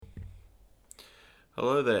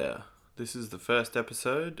Hello there. This is the first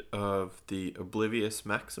episode of the Oblivious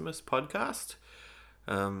Maximus podcast.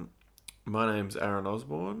 My name's Aaron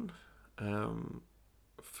Osborne.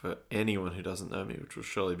 For anyone who doesn't know me, which will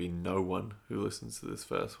surely be no one who listens to this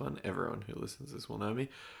first one, everyone who listens to this will know me.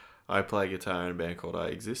 I play guitar in a band called I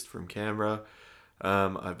Exist from Canberra.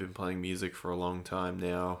 I've been playing music for a long time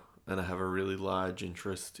now, and I have a really large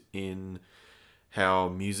interest in how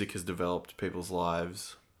music has developed people's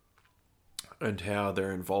lives and how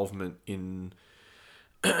their involvement in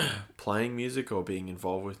playing music or being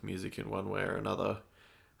involved with music in one way or another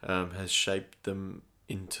has shaped them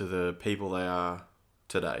into the people they are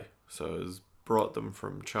today. So it has brought them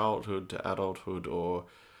from childhood to adulthood or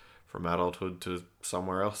from adulthood to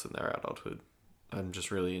somewhere else in their adulthood. I'm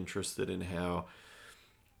just really interested in how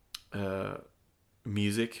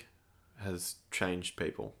music has changed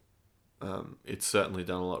people. It's certainly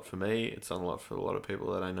done a lot for me. It's done a lot for a lot of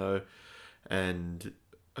people that I know. And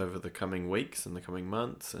over the coming weeks and the coming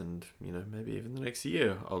months and, maybe even the next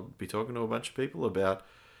year, I'll be talking to a bunch of people about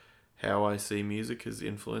how I see music as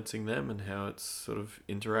influencing them and how it's sort of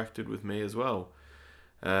interacted with me as well.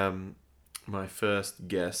 My first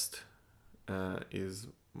guest is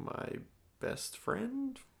my best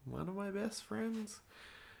friend, one of my best friends,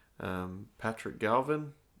 Patrick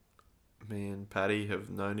Galvin. Me and Patty have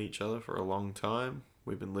known each other for a long time.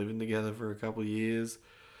 We've been living together for a couple of years.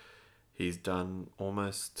 He's done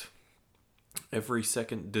almost every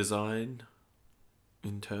second design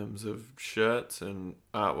in terms of shirts and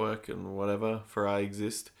artwork and whatever for I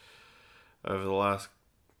Exist over the last,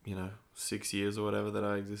 6 years or whatever that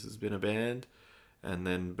I Exist has been a band. And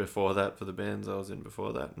then before that, for the bands I was in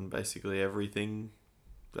before that, and basically everything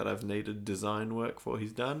that I've needed design work for,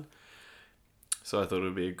 he's done. So I thought it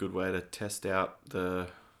would be a good way to test out the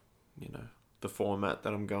format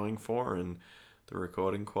that I'm going for and the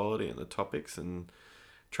recording quality and the topics, and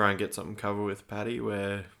try and get something covered with Paddy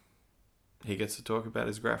where he gets to talk about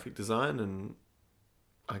his graphic design and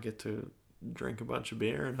I get to drink a bunch of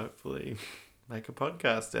beer and hopefully make a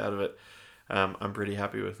podcast out of it. I'm pretty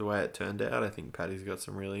happy with the way it turned out. I think Paddy's got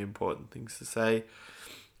some really important things to say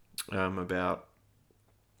about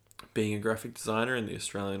being a graphic designer in the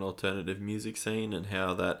Australian alternative music scene and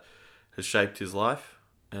how that has shaped his life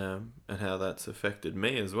and how that's affected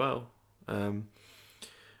me as well.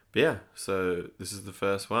 But yeah, so this is the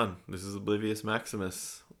first one. This is Oblivious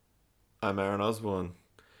Maximus. I'm Aaron Osborne.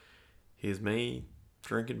 Here's me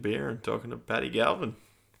drinking beer and talking to Patty Galvin.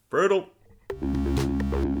 Brutal.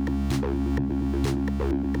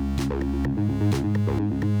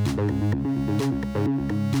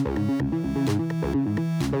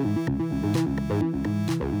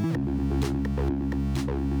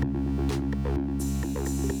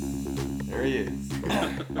 There he is.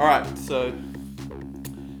 Alright, so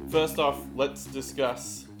first off, let's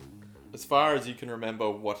discuss, as far as you can remember,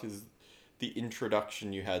 what is the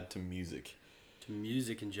introduction you had to music? To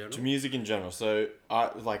music in general? To music in general. So,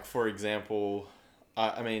 for example,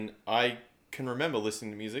 I can remember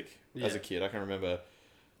listening to music as a kid. I can remember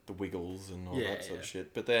the Wiggles and all that sort of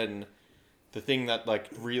shit. But then the thing that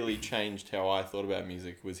really changed how I thought about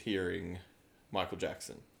music was hearing Michael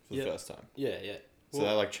Jackson for the first time. Yeah. So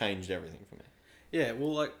that changed everything for me. Yeah,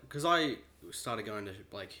 well, because I started going to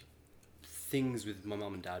things with my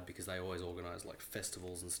mum and dad because they always organise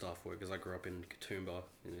festivals and stuff. Because I grew up in Katoomba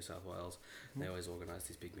in New South Wales, and they always organise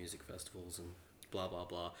these big music festivals and blah blah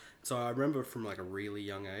blah. So I remember from a really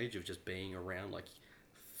young age of just being around,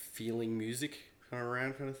 feeling music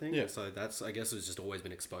around kind of thing. Yeah. So that's, I guess, it's just always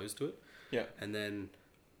been exposed to it. Yeah. And then,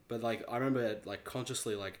 but I remember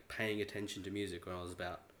consciously paying attention to music when I was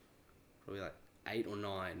about probably 8 or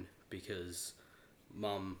 9 because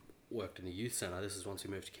Mum worked in a youth centre. This is once we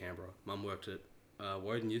moved to Canberra. Mum worked at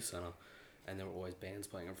Woden Youth Centre, and there were always bands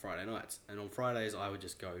playing on Friday nights. And on Fridays, I would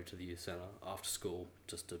just go to the youth centre after school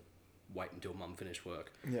just to wait until Mum finished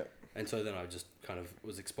work. Yeah. And so then I just kind of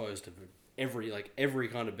was exposed to every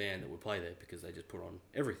kind of band that would play there because they just put on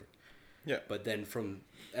everything. Yeah. But then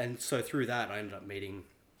so through that, I ended up meeting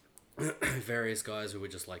various guys who were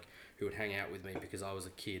just who would hang out with me because I was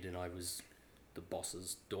a kid and I was the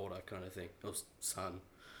boss's daughter kind of thing, or son.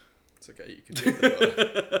 It's okay, you can do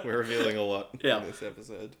that. We're revealing a lot in this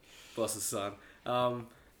episode. Boss's son.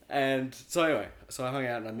 And so anyway, so I hung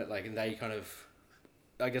out and I met and they kind of,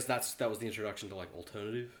 I guess that was the introduction to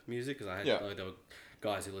alternative music because I had there were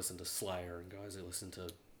guys who listened to Slayer and guys who listened to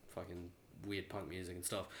fucking weird punk music and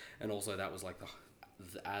stuff, and also that was the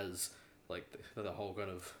whole kind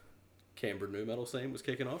of Canberra nu metal scene was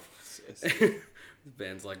kicking off. Yes.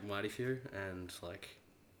 Bands like Mighty Few and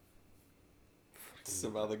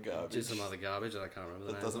some other garbage. Just some other garbage that I can't remember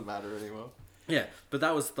the name. That doesn't matter anymore. Yeah, but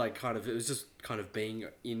that was like kind of, it was just kind of being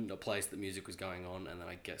in a place that music was going on, and then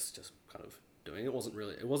I guess just kind of doing it.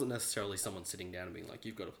 It wasn't necessarily someone sitting down and being like,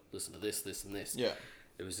 you've got to listen to this, this, and this. Yeah.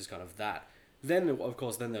 It was just kind of that. Then, of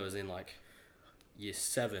course, then there was in like year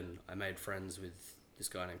 7, I made friends with this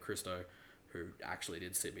guy named Christo, who actually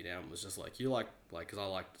did sit me down and was just like, you like, because I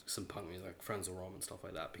liked some punk music, like Frenzal Rhomb and stuff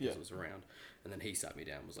like that, because it was around. And then he sat me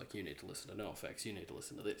down and was like, you need to listen to NoFX, you need to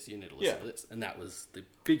listen to this, you need to listen to this. And that was the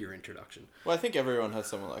bigger introduction. Well, I think everyone has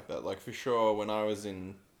someone like that. Like, for sure, when I was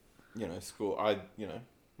in, school,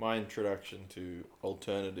 my introduction to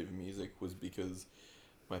alternative music was because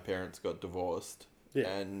my parents got divorced. Yeah.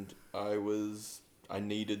 And I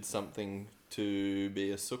needed something to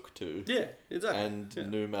be a sook to. Yeah, exactly.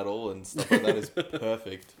 And nu metal and stuff like that is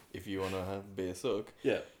perfect if you want to be a sook.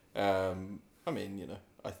 Yeah. I mean,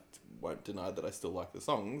 I won't deny that I still like the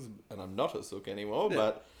songs, and I'm not a sook anymore,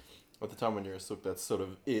 but at the time when you're a sook, that's sort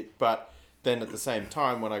of it. But then at the same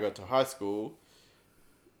time, when I got to high school,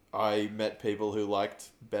 I met people who liked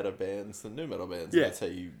better bands than nu metal bands. Yeah. And that's how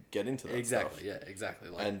you get into that Exactly, stuff. yeah, exactly.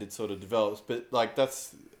 And it sort of develops. But, like,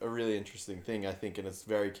 that's a really interesting thing, I think, and it's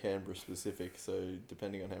very Canberra specific. So,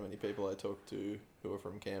 depending on how many people I talk to who are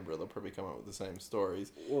from Canberra, they'll probably come up with the same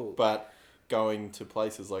stories. Well, But going to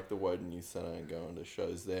places like the Woden Youth Centre and going to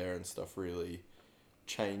shows there and stuff really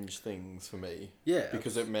changed things for me. yeah.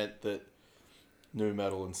 Because it meant that nu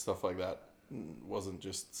metal and stuff like that wasn't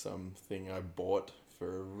just something I bought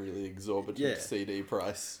for a really exorbitant CD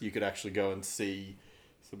price. You could actually go and see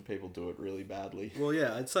some people do it really badly. Well,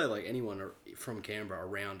 yeah, I'd say like anyone from Canberra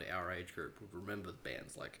around our age group would remember the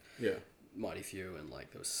bands like Mighty Few, and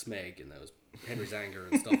like there was Smeg, and there was Henry's Anger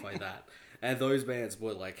and stuff like that. And those bands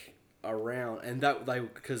were like around, and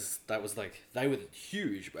because that was like, they were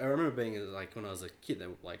huge. I remember being like, when I was a kid, they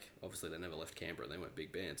were like, obviously they never left Canberra, they weren't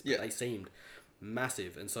big bands, but they seemed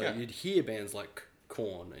massive. And so you'd hear bands like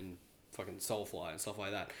Korn and fucking Soulfly and stuff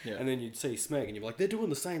like that, and then you'd see Smeg and you'd be like, they're doing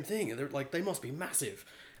the same thing, and they're like, they must be massive.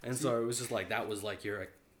 And so it was just like, that was like your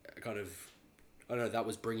kind of, I don't know, that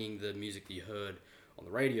was bringing the music that you heard on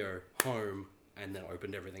the radio home, and then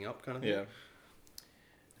opened everything up, kind of thing. Yeah.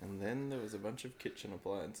 And then there was a bunch of kitchen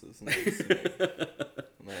appliances. And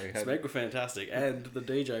Smeg were fantastic, and the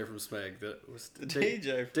DJ from Smeg, that was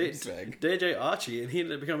DJ from Smeg, DJ Archie, and he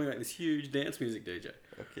ended up becoming like this huge dance music DJ.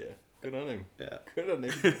 Fuck yeah, good on him. Yeah, good on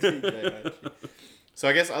him, DJ Archie. So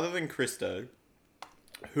I guess other than Christo,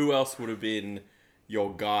 who else would have been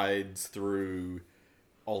your guides through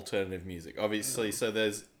alternative music? Obviously, so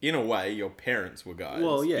there's, in a way, your parents were guides.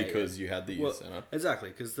 Well, yeah, because you had the youth centre. Exactly,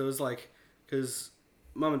 because there was like, because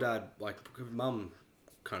Mum and Dad, like, Mum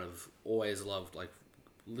kind of always loved, like,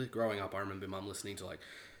 growing up, I remember Mum listening to, like,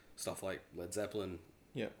 stuff like Led Zeppelin,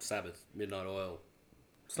 Sabbath, Midnight Oil,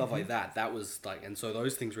 stuff like that. That was, like, and so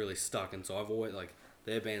those things really stuck, and so I've always, like,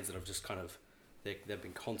 they're bands that have just kind of, they've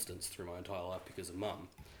been constants through my entire life because of Mum.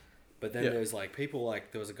 But then there's, like, people,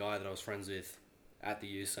 like, there was a guy that I was friends with at the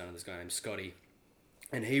youth centre, this guy named Scotty,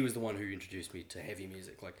 and he was the one who introduced me to heavy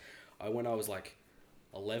music. Like, when I was, like,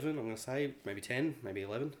 11, I'm going to say, maybe 10, maybe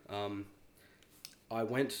 11. I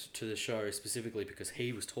went to the show specifically because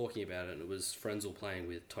he was talking about it, and it was Frenzal playing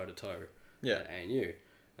with Toe to Toe at ANU.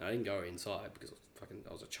 And I didn't go inside because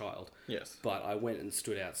I was a child. Yes. But I went and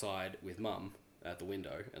stood outside with Mum at the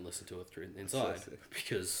window and listened to it through inside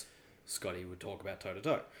because Scotty would talk about Toe to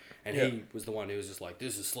Toe. And he was the one who was just like,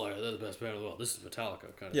 this is Slayer, they're the best band in the world, this is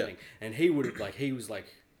Metallica, kind of thing. And he would, like, he was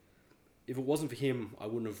like, if it wasn't for him, I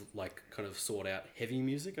wouldn't have, like, kind of sought out heavy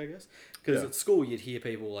music, I guess. Because at school, you'd hear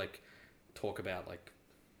people, like, talk about, like,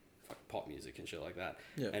 pop music and shit like that.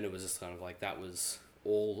 Yeah. And it was just kind of like, that was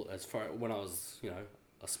all, as far, when I was,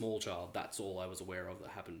 a small child, that's all I was aware of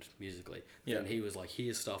that happened musically. Yeah. And he was like,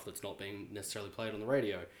 here's stuff that's not being necessarily played on the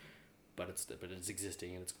radio, but it's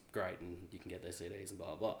existing and it's great, and you can get their CDs and blah,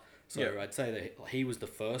 blah, blah. So I'd say that he was the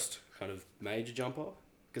first kind of major jumper,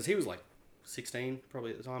 because he was, like, 16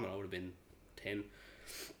 probably at the time, and I would have been 10,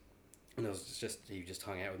 and he just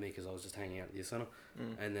hung out with me because I was just hanging out at the youth centre.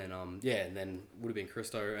 And then and then would have been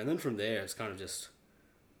Christo, and then from there it's kind of just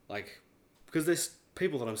like, because there's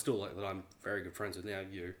people that I'm still like, that I'm very good friends with now,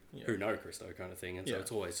 who know Christo, kind of thing, and so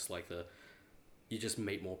it's always just like you just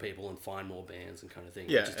meet more people and find more bands and kind of thing.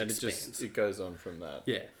 Yeah, and it goes on from that.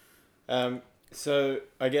 Yeah. So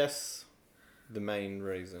I guess the main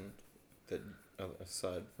reason that,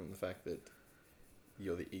 aside from the fact that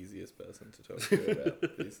you're the easiest person to talk to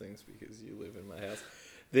about these things because you live in my house,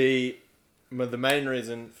 the main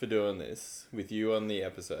reason for doing this with you on the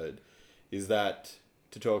episode is that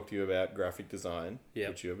to talk to you about graphic design,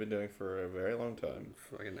 which you have been doing for a very long time.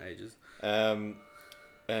 Fucking ages. And,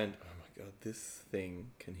 oh my God, this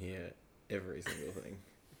thing can hear every single thing.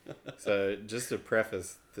 So just to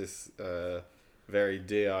preface this very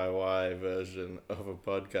DIY version of a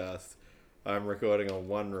podcast, I'm recording on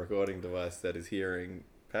one recording device that is hearing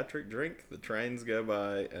Patrick drink, the trains go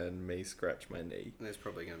by, and me scratch my knee. There's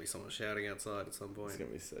probably going to be someone shouting outside at some point. It's going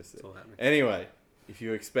to be so sick. It's all happening. Anyway, if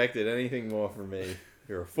you expected anything more from me,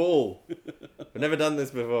 you're a fool. I've never done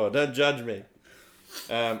this before. Don't judge me.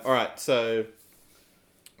 Alright, so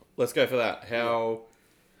let's go for that. How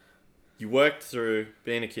you worked through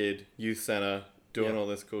being a kid, youth centre, doing all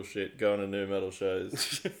this cool shit, going to new metal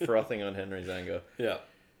shows, frothing on Henry Zanger. Yeah.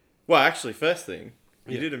 Well, actually, first thing,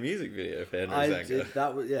 you did a music video for Henry Zanger. Did,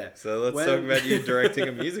 that was, yeah. So let's talk about you directing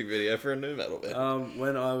a music video for a new metal band.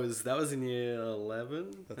 That was in year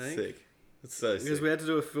 11, That's I think. sick. That's so sick. Because we had to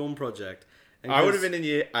do a film project. And I would have been in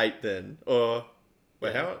year 8 then. Or,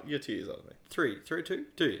 wait, Yeah. how? You're 2 years older than me.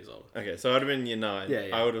 2 years old. Okay, so I'd have been in year 9. Yeah,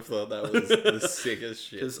 yeah. I would have thought that was the sickest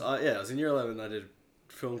shit. Because I was in year 11 and I did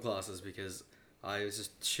film classes because I was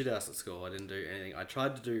just shit ass at school. I didn't do anything. I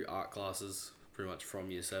tried to do art classes pretty much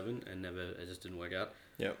from year 7 and it just didn't work out.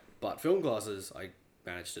 Yep. But film classes I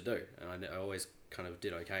managed to do, and I always kind of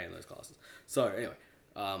did okay in those classes. So anyway,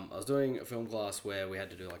 I was doing a film class where we had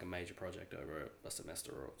to do like a major project over a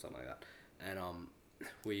semester or something like that, and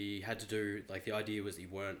we had to do, like, the idea was that you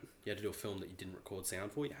had to do a film that you didn't record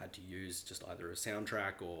sound for. You had to use just either a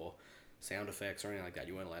soundtrack or sound effects or anything like that.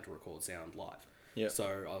 You weren't allowed to record sound live. Yeah.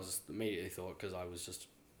 So I was just immediately thought, because I was just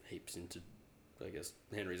heaps into, I guess,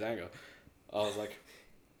 Henry Zanger, I was like,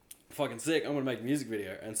 fucking sick, I'm gonna make a music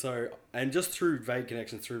video. And just through vague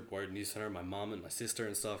connections through Woden Youth Centre, my mum and my sister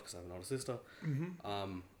and stuff, because I have an older sister,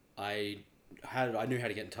 I knew how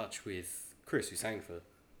to get in touch with Chris, who sang for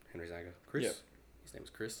Henry Zanger. Chris? Yep. His name's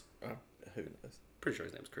Chris. Oh, who knows? Pretty sure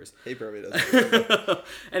his name's Chris. He probably does.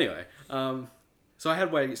 Anyway, so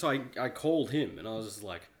I called him and I was just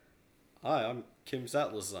like, hi, I'm Kim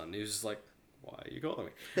Sattler's son. He was just like, why are you calling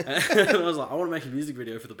me? And I was like, I want to make a music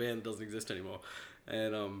video for the band that doesn't exist anymore.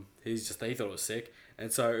 And he thought it was sick.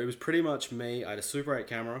 And so it was pretty much me. I had a Super 8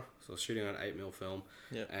 camera, so I was shooting on 8mm film,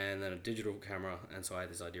 and then a digital camera. And so I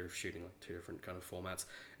had this idea of shooting like 2 different kind of formats.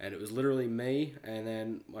 And it was literally me and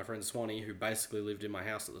then my friend Swanee, who basically lived in my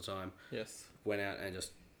house at the time, Yes. went out and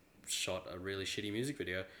just shot a really shitty music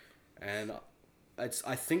video. And I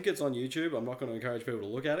think it's on YouTube. I'm not going to encourage people to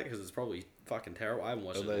look at it because it's probably fucking terrible. I haven't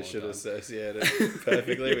watched it in a They long should time. associate it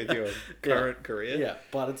perfectly with your current career. Yeah,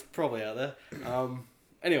 but it's probably out there.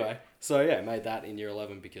 Anyway, so yeah, I made that in year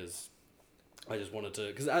 11 because I just wanted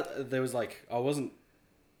to... Because there was like...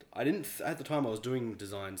 at the time I was doing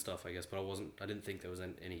design stuff, I guess, but I didn't think there was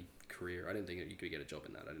any career. I didn't think that you could get a job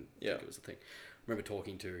in that. I didn't think it was a thing. I remember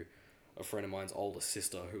talking to a friend of mine's older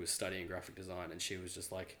sister who was studying graphic design, and she was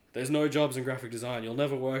just like, there's no jobs in graphic design, you'll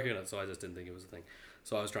never work in it. So I just didn't think it was a thing.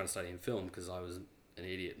 So I was trying to study in film because I was an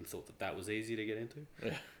idiot and thought that was easy to get into.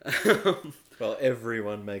 Yeah. Well,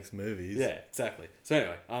 everyone makes movies. Yeah, exactly. So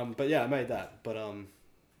anyway, but yeah, I made that. But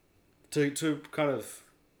to kind of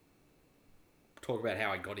talk about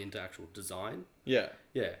how I got into actual design. Yeah.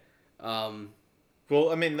 Yeah.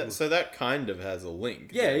 Well, I mean, so that kind of has a link.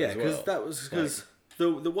 Yeah, because that was because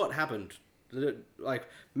the what happened. Like,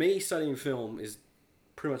 me studying film is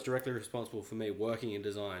pretty much directly responsible for me working in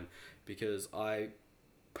design because I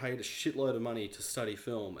paid a shitload of money to study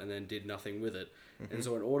film and then did nothing with it. Mm-hmm. And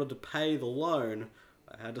so in order to pay the loan,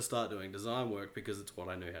 I had to start doing design work because it's what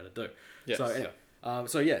I knew how to do. Yes. So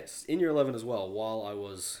anyway, yes, in year 11 as well, while I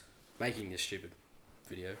was making this stupid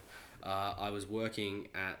video, I was working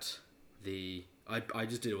at I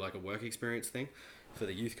just did like a work experience thing for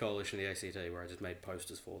the Youth Coalition of the ACT, where I just made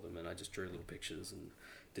posters for them and I just drew little pictures and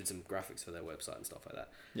did some graphics for their website and stuff like that.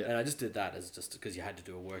 Yeah. And I just did that as just because you had to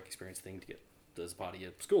do a work experience thing to get as part of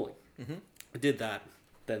your schooling. Mm-hmm. I did that.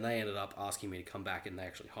 Then they ended up asking me to come back, and they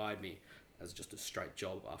actually hired me as just a straight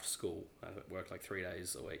job after school. I worked like 3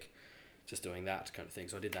 days a week just doing that kind of thing.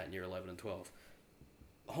 So I did that in year 11 and 12.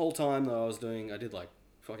 The whole time that I did like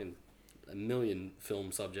fucking a million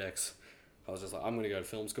film subjects. I was just like, I'm going to go to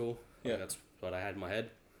film school. Yeah. That's what I had in my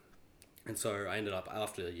head. And so I ended up,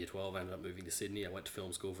 after year 12, I ended up moving to Sydney. I went to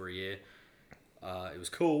film school for a year. It was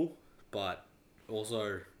cool, but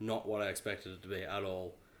also not what I expected it to be at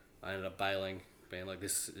all. I ended up bailing, being like,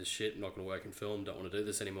 this is shit, I'm not going to work in film, don't want to do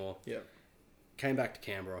this anymore. Yeah. Came back to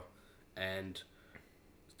Canberra and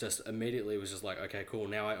just immediately was just like, okay, cool,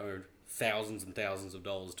 now I owe thousands and thousands of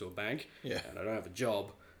dollars to a bank. Yeah. And I don't have a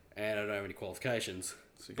job and I don't have any qualifications.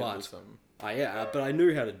 So you can do something. But I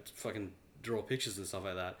knew how to fucking draw pictures and stuff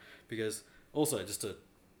like that, because also, just to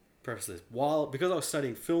preface this, because I was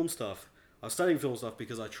studying film stuff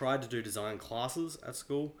because I tried to do design classes at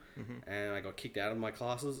school, and I got kicked out of my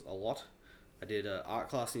classes a lot I did an art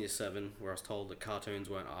class in year 7 where I was told that cartoons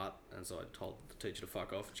weren't art, and so I told the teacher to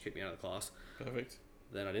fuck off and she kicked me out of the class. Perfect.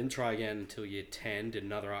 Then I didn't try again until year 10, did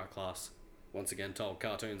another art class. Once again, told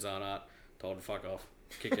cartoons aren't art, told to fuck off,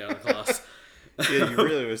 kicked out of the class. Yeah, you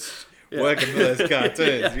really was working for those cartoons.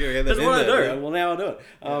 Yeah. You get That's them what I in do. there. Well, now I do it.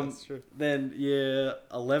 That's true. Then year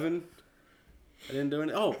 11, I didn't do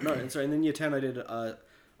any. Oh, no, and sorry. And then year 10, I did,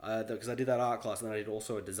 because I did that art class, and then I did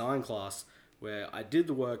also a design class where I did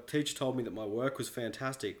the work. Teacher told me that my work was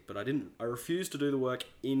fantastic, but I refused to do the work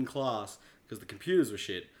in class because the computers were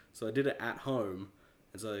shit. So I did it at home,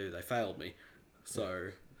 and so they failed me. So...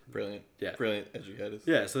 Brilliant. Yeah. Brilliant educators.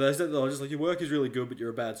 Yeah, so they said, just like, your work is really good, but you're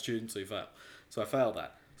a bad student, so you fail. So I failed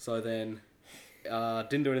that. So then,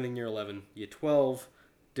 didn't do anything year 11. Year 12,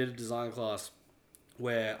 did a design class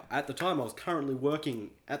where, at the time, I was currently working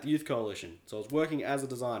at the Youth Coalition. So I was working as a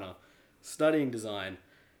designer, studying design.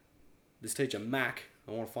 This teacher, Mac,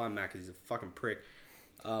 I want to find Mac because he's a fucking prick.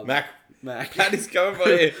 Mac. Mac. Paddy's coming for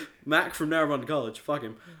you. Mac from Narrabundah College, fuck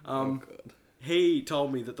him. Oh, God. He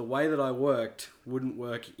told me that the way that I worked wouldn't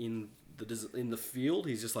work in the field.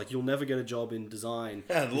 He's just like, you'll never get a job in design.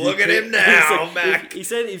 And look at him now, Mac. He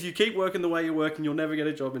said, if you keep working the way you're working, you'll never get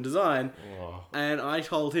a job in design. Oh. And I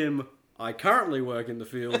told him, I currently work in the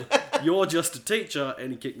field. You're just a teacher,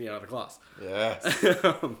 and he kicked me out of the class. Yes.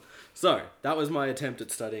 So that was my attempt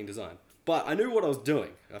at studying design. But I knew what I was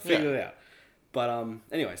doing. I figured it out. But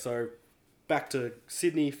anyway, so back to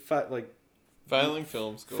Sydney, Failing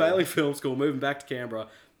film school. failing film school, moving back to Canberra,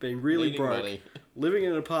 being really Needing broke, money. living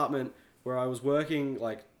in an apartment where I was working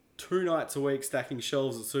like 2 nights a week stacking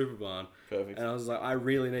shelves at Superbarn. Perfect. And I was like, I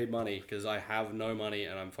really need money because I have no money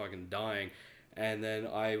and I'm fucking dying. And then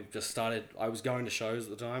I just started, I was going to shows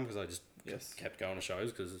at the time because I just Yes. kept going to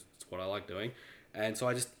shows because it's what I like doing. And so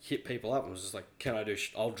I just hit people up and was just like, can I do,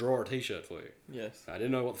 I'll draw a t-shirt for you. Yes. I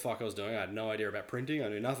didn't know what the fuck I was doing. I had no idea about printing. I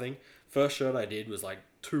knew nothing. First shirt I did was like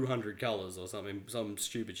 200 colours or something, some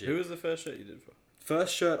stupid shit. Who was the first shirt you did for?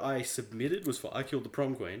 First shirt I submitted was for I Killed the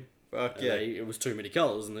Prom Queen. Fuck And yeah. it was too many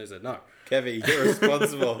colours and they said no. Kevy, you're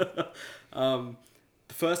responsible. The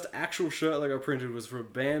first actual shirt that got printed was for a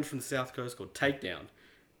band from the South Coast called Takedown.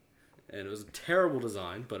 And it was a terrible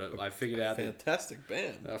design, but I figured out Fantastic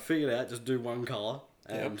band. just do one colour.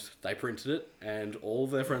 And they printed it, and all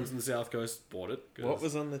of their friends in the South Coast bought it. What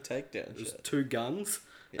was on the takedown It was shirt? 2 guns,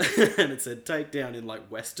 and it said Takedown in like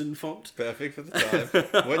Western font. Perfect for the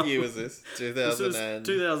time. What year was this? This was 2000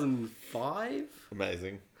 2005.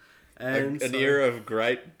 Amazing. And An era of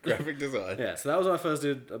great graphic design. Yeah, so that was when I first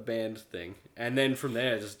did a band thing. And then from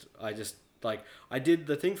there, I did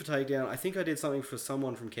the thing for Takedown. I think I did something for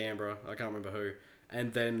someone from Canberra. I can't remember who.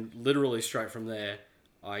 And then literally straight from there,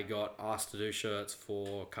 I got asked to do shirts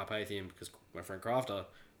for Carpathian because my friend Crafter,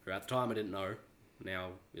 who at the time I didn't know, now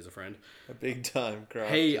is a friend. A big time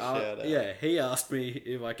craft. He asked me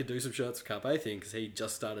if I could do some shirts for Carpathian because he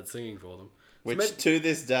just started singing for them. Which to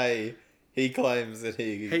this day, he claims that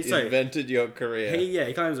he invented your career.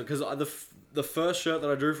 He claims it because the first shirt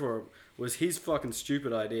that I drew for him was his fucking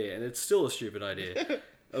stupid idea, and it's still a stupid idea.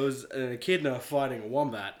 It was an echidna fighting a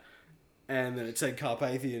wombat, and then it said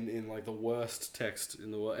Carpathian in like the worst text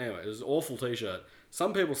in the world. Anyway, it was an awful t-shirt.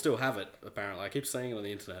 Some people still have it, apparently. I keep seeing it on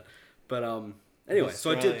the internet. But anyway,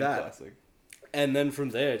 so I did that. Classic. And then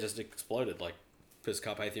from there, it just exploded, like, because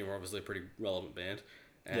Carpathian were obviously a pretty relevant band.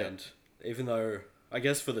 And even though, I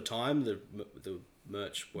guess for the time, the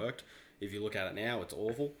merch worked, if you look at it now, it's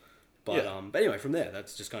awful. But, but anyway, from there,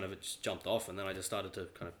 that's just kind of, it just jumped off. And then I just started to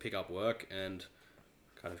kind of pick up work and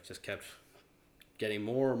kind of just kept getting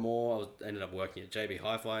more and more. I ended up working at JB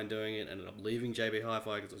Hi-Fi and doing it. Ended up leaving JB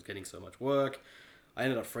Hi-Fi because I was getting so much work. I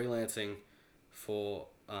ended up freelancing for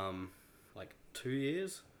like 2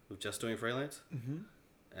 years of just doing freelance. Mm-hmm.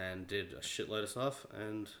 And did a shitload of stuff.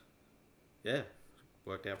 And yeah,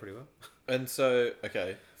 worked out pretty well. And so,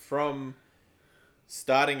 okay, from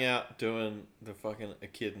starting out doing the fucking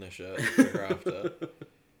echidna shirt for after,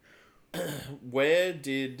 where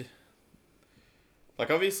did... Like,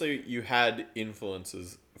 obviously, you had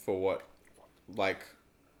influences for what, like,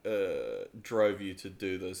 drove you to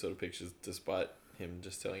do those sort of pictures, despite him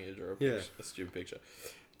just telling you to draw a stupid picture.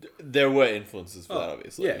 There were influences for that,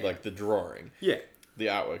 obviously. Yeah, like, the drawing. Yeah. The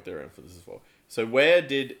artwork there were influences for. So, where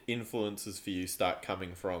did influences for you start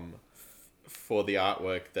coming from for the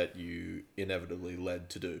artwork that you inevitably led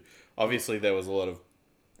to do? Obviously, there was a lot of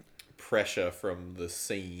pressure from the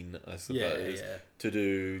scene, I suppose, to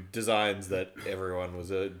do designs that everyone was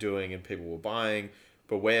doing and people were buying.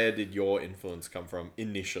 But where did your influence come from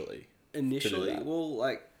initially? Well,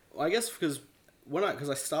 like, I guess because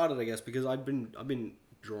I started, I guess because I've been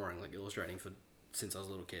drawing, like illustrating for since I was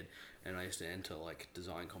a little kid, and I used to enter like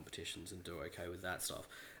design competitions and do okay with that stuff.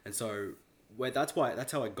 And so that's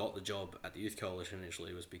how I got the job at the Youth Coalition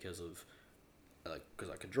initially, was because of because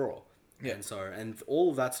I could draw. Yeah. And so all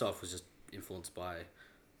of that stuff was just influenced by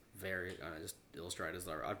various just illustrators.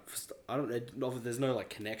 I don't know if there's no like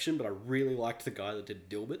connection, but I really liked the guy that did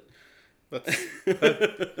Dilbert. But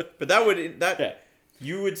that would Yeah.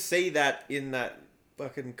 you would see that in that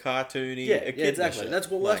fucking cartoony. Yeah, exactly. shit. That's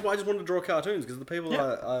why I just wanted to draw cartoons, because the people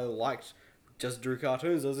Yeah. I liked just drew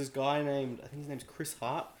cartoons. There was this guy named, I think his name's Chris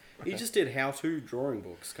Hart. He just did how-to drawing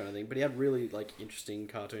books kind of thing, but he had really like interesting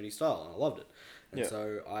cartoony style, and I loved it. And Yeah.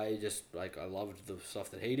 so I just I loved the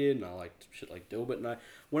stuff that he did, and I liked shit like Dilbert. And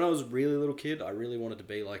when I was a really little kid, I really wanted to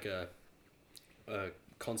be like a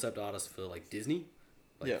concept artist for like Disney,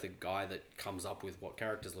 like Yeah. the guy that comes up with what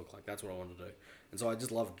characters look like. That's what I wanted to do, and so I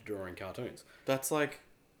just loved drawing cartoons. That's like,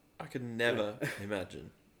 I could never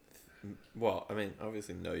imagine. Well, I mean,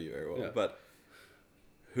 obviously know you very well, Yeah. but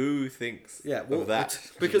who thinks Yeah, well, of that?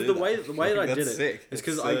 it's because to the do way that? that I Like, did that's it sick. is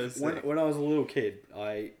because It's so sick. when I was a little kid,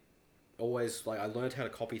 I always I learned how to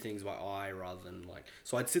copy things by eye rather than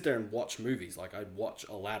so I'd sit there and watch movies. Like I'd watch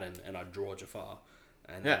Aladdin and I'd draw Jafar,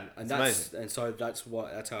 and Yeah, then, and it's that's amazing. and so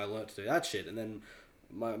that's how I learned to do that shit. And then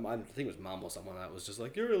my I think it was mum or someone that was just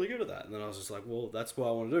like, "You're really good at that," and then I was just like, "Well, that's what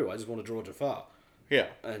I want to do. I just want to draw Jafar." Yeah.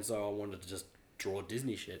 And so I wanted to just draw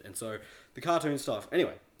Disney shit. And so the cartoon stuff.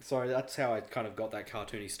 Anyway, so that's how I kind of got that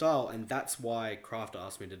cartoony style. And that's why Kraft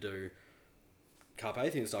asked me to do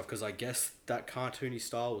Carpathian and stuff, because I guess that cartoony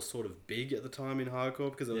style was sort of big at the time in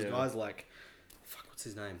hardcore, because there was Yeah. guys like... Fuck, what's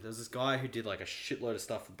his name? There was this guy who did like a shitload of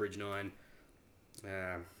stuff for Bridge 9.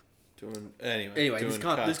 Anyway, doing this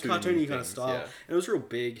cartoony kind of things, style. yeah. And it was real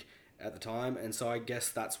big at the time, and so I guess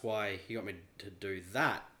that's why he got me to do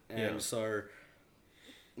that. And Yeah. so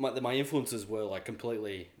my influences were like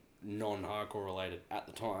completely non-hardcore related at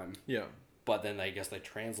the time, Yeah. but then they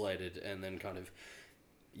translated, and then kind of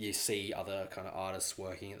you see other kind of artists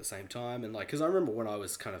working at the same time. And like, because I remember when I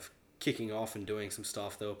was kind of kicking off and doing some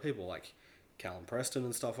stuff, there were people like Callum Preston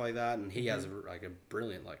and stuff like that, and he has like a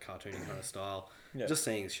brilliant like cartoony kind of style. Yeah. Just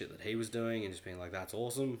seeing shit that he was doing and just being like, that's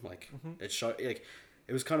awesome. Like it showed like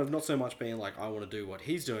it was kind of not so much being like, I want to do what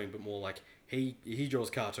he's doing, but more like he draws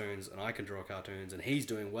cartoons and I can draw cartoons, and he's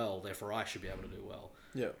doing well, therefore I should be able to do well.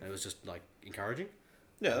 Yeah. And it was just like encouraging.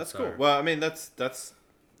 Yeah, that's So- cool. Well, I mean, that's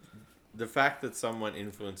the fact that someone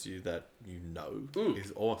influenced you that you know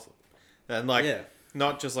is awesome, and like Yeah.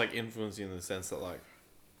 not just like influence you in the sense that like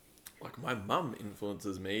my mum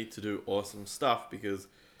influences me to do awesome stuff because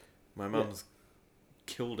my mum's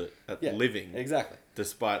killed it at Yeah, living exactly.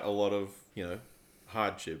 despite a lot of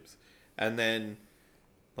hardships, and then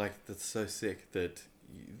like that's so sick that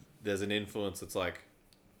there's an influence that's like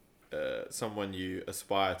someone you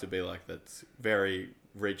aspire to be like, that's very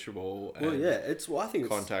reachable and Well, yeah, I think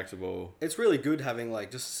it's contactable. it's really good having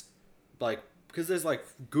like just like, because there's like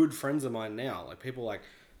good friends of mine now, like people like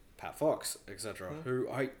Pat Fox, etc., who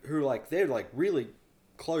like they're like really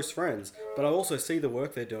close friends, but I also see the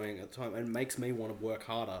work they're doing at the time, and it makes me want to work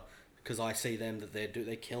harder because I see them that they're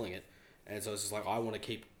killing it, and so it's just like I want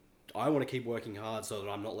to keep working hard so that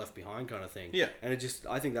I'm not left behind, kind of thing. Yeah. And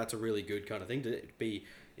I think that's a really good kind of thing to be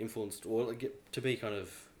influenced, or to be kind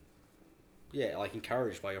of like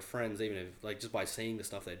encouraged by your friends, even if like just by seeing the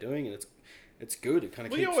stuff they're doing, and it's good. It kind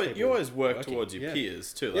of Well, keeps you always people work working. towards your Yeah.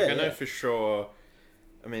 peers too. Yeah, Like I know yeah. for sure.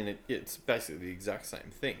 I mean, it's basically the exact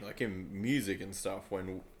same thing. Like in music and stuff,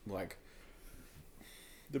 when like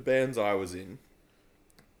the bands I was in,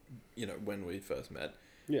 when we first met,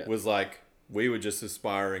 Yeah. was like we were just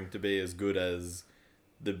aspiring to be as good as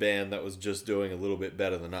the band that was just doing a little bit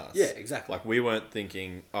better than us. Yeah, exactly. Like we weren't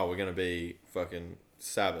thinking, oh, we're gonna be fucking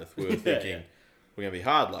Sabbath. We were Yeah, thinking yeah. we're gonna be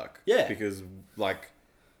Hard Luck. Yeah. Because like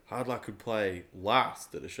Hard Luck could play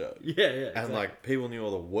last at a show. Yeah, And exactly. like people knew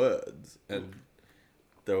all the words, and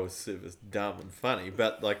they were super dumb and funny,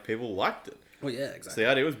 but like people liked it. Well, yeah, So exactly. the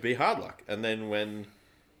idea was be Hard Luck, and then when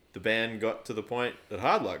the band got to the point that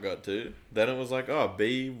Hard Luck got to, then it was like, oh,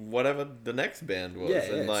 be whatever the next band was, Yeah,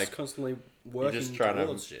 and it's like constantly working just trying to-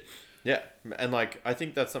 towards shit. yeah, and like I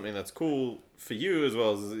think that's something that's cool for you as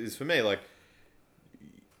well as is for me. Like,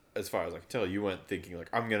 as far as I can tell, you weren't thinking like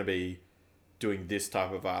I'm gonna be doing this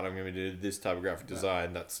type of art. I'm gonna be doing this type of graphic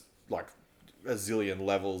design. That's like a zillion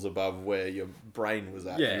levels above where your brain was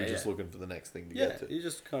at. Yeah, you were just yeah. looking for the next thing to Yeah, get to. you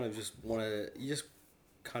just kind of just want to.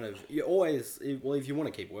 You always, well, if you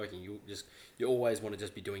want to keep working, you always want to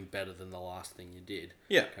just be doing better than the last thing you did.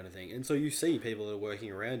 Yeah. Kind of thing. And so you see people that are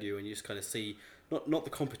working around you, and you just kind of see not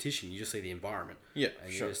the competition. You just see the environment. Yeah,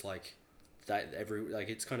 And sure. you're just like that.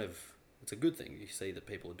 It's kind of it's a good thing. You see that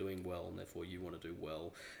people are doing well, and therefore you want to do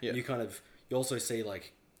well. Yeah. You also see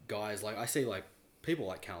like guys like I see like people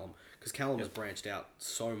like Callum, because Callum has branched out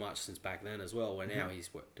so much since back then as well. Where now he's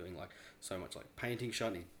doing like so much like painting shit.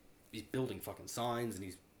 And he's building fucking signs, and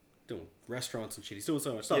he's doing restaurants and shit. He's doing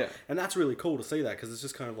so much stuff, and that's really cool to see that, because it's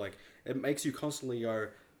just kind of like it makes you constantly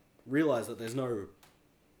realize that there's no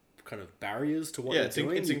kind of barriers to what you're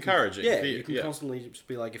doing. It's encouraging. You can constantly just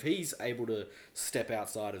be like, if he's able to step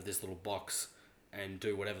outside of this little box and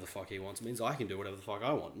do whatever the fuck he wants, it means I can do whatever the fuck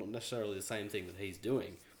I want. Not necessarily the same thing that he's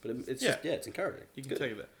doing, but it's just it's encouraging. You can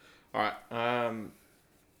take it there. All right.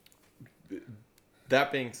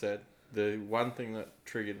 That being said, the one thing that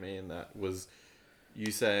triggered me in that was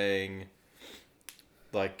you saying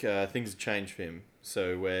like things have changed for him.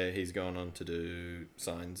 So where he's gone on to do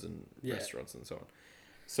signs and restaurants and so on.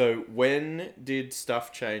 So when did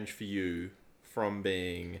stuff change for you from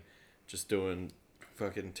being just doing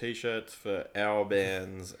fucking t-shirts for our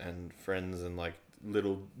bands and friends and like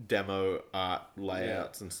little demo art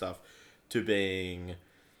layouts and stuff to being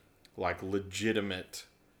like legitimate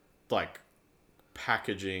like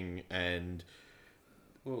packaging and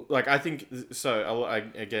like I think so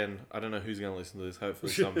again I don't know who's going to listen to this,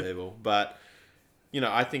 hopefully some people, but you know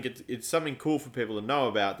I think it's something cool for people to know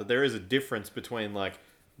about, that there is a difference between like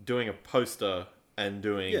doing a poster and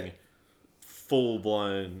doing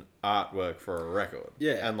full-blown artwork for a record.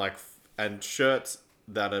 Yeah. And like and shirts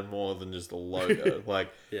that are more than just a logo.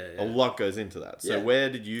 Like a lot goes into that. So where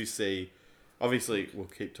did you see, obviously we'll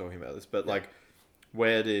keep talking about this, but like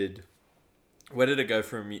where did it go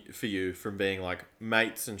for you from being like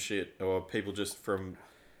mates and shit, or people just from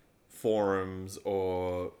forums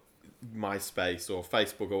or MySpace or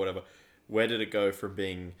Facebook or whatever? Where did it go from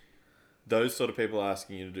being those sort of people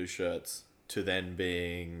asking you to do shirts to then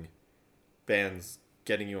being bands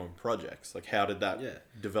getting you on projects? Like, how did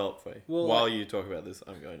that develop for you? Well, while you talk about this,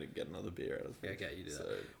 I'm going to get another beer out of it. Okay, you do so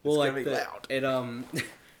that. Well, it's going to be loud.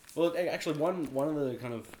 Well, actually, one of the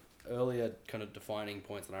kind of earlier kind of defining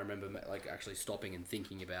points that I remember like actually stopping and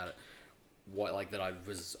thinking about it, what like that I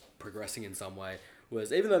was progressing in some way,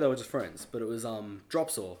 was, even though they were just friends, but it was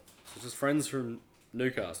Dropsaw. It was just friends from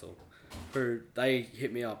Newcastle, who they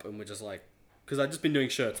hit me up and were just like, because I'd just been doing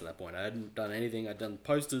shirts at that point. I hadn't done anything. I'd done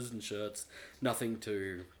posters and shirts, nothing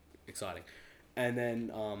too exciting. And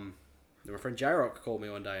then my friend J-Rock called me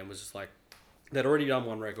one day and was just like, they'd already done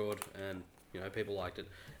one record and, you know, people liked it.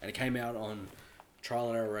 And it came out on Trial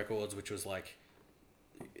and Error Records, which was like,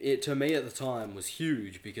 it to me at the time was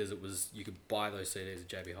huge, because it was, you could buy those CDs at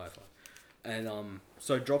JB Hi-Fi. And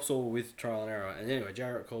so Dropsaw with Trial and Error. And anyway,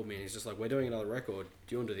 J-Rock called me and he's just like, we're doing another record.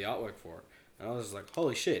 Do you want to do the artwork for it? And I was just like,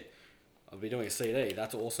 holy shit, I'll be doing a CD.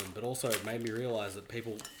 That's awesome. But also it made me realise that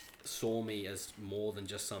people saw me as more than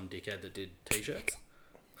just some dickhead that did t-shirts.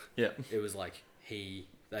 Yeah. It was like they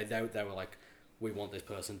were like, we want this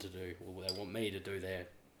person to do, or they want me to do their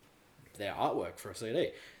artwork for a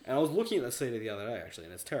CD. And I was looking at the CD the other day, actually,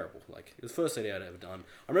 and it's terrible. Like, it was the first CD I'd ever done.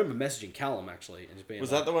 I remember messaging Callum, actually, and just being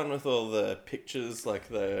Was like, that the one with all the pictures, like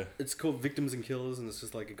the... It's called Victims and Killers, and it's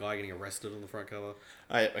just like a guy getting arrested on the front cover.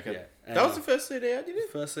 Okay. Yeah. That was the first CD I did?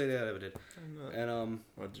 First CD I ever did. And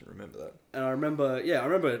I didn't remember that. And I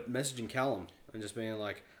remember messaging Callum and just being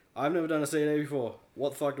like, I've never done a CD before.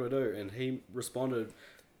 What the fuck do I do? And he responded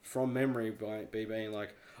from memory by being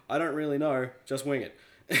like, I don't really know, just wing it.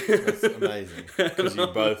 That's amazing, because you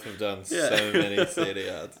both have done so many CD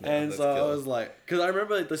arts now. And so I was like, because I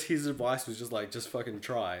remember his advice was just like, just fucking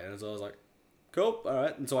try. And so I was like, cool,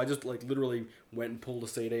 alright. And so I just like literally went and pulled a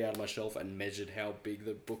CD out of my shelf and measured how big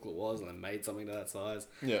the booklet was, and then made something to that size.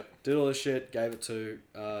 Yeah. Did all this shit, gave it to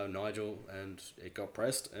Nigel, and it got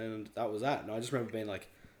pressed, and that was that. And I just remember being like,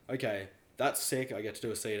 okay, that's sick, I get to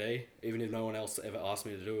do a CD, even if no one else ever asked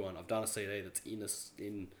me to do one. I've done a CD that's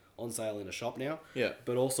on sale in a shop now. Yeah.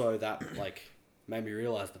 But also that like made me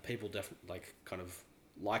realise that people definitely like kind of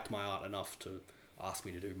liked my art enough to ask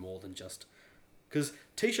me to do more than just... Because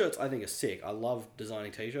t-shirts I think are sick. I love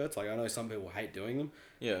designing t-shirts. Like, I know some people hate doing them.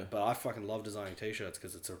 Yeah. But I fucking love designing t-shirts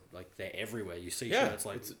because it's they're everywhere. You see shirts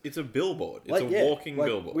like... It's a billboard. It's a walking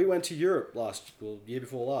billboard. We went to Europe year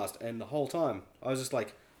before last, and the whole time I was just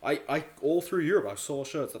like... I all through Europe I saw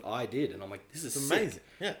shirts that I did, and I'm like, this is amazing. Sick.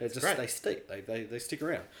 Yeah, it's just great. They stick. They stick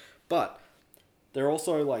around. But they're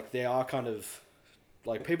also like, they are kind of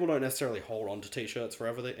like, people don't necessarily hold on to t-shirts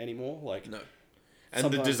forever anymore. Like, no.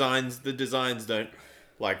 And the designs don't,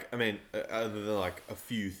 like, I mean, other than like a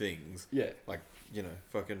few things. Yeah. Like, you know,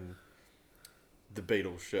 fucking the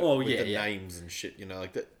Beatles shirt with the names and shit, you know,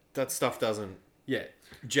 like that stuff doesn't. Yeah.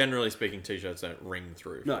 Generally speaking, t-shirts don't ring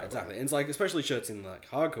through. No, exactly. And it's like, especially shirts in like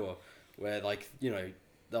hardcore, where like, you know,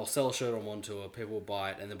 they'll sell a shirt on one tour, people will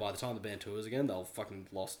buy it, and then by the time the band tours again, they'll fucking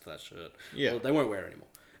lost that shirt. Yeah. Well, they won't wear it anymore.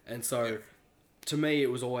 And so, to me, it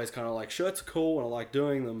was always kind of like, shirts are cool and I like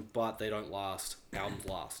doing them, but they don't last. Albums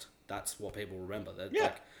last. That's what people remember.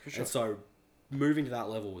 For sure. And so, moving to that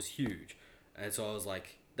level was huge. And so I was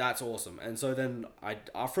like, that's awesome. And so then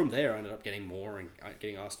from there I ended up getting more and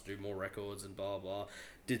getting asked to do more records and blah blah.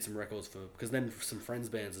 Did some records because then some friends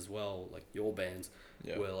bands as well, like your bands,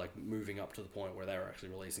 were like moving up to the point where they were actually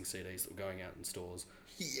releasing CDs that were going out in stores.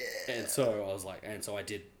 Yeah. And so I was like, and so I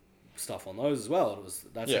did stuff on those as well.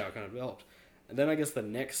 That's how it kind of developed. And then I guess the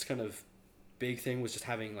next kind of big thing was just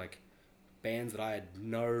having like bands that I had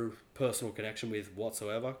no personal connection with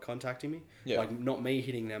whatsoever contacting me. Yeah. Like not me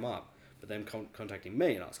hitting them up, but them contacting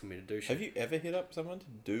me and asking me to do shit. Have you ever hit up someone to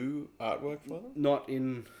do artwork for them? Not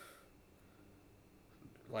in...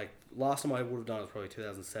 Like, last time I would have done it was probably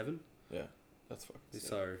 2007. Yeah, that's fucking sick.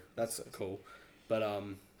 So, that's cool. But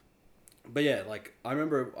yeah, like, I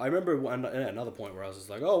remember another point where I was just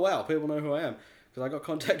like, oh, wow, people know who I am. Because I got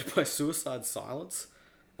contacted by Suicide Silence.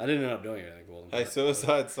 I didn't end up doing anything for them. Hey,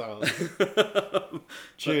 Suicide Silence.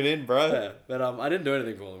 Tune in, bro. Yeah, but I didn't do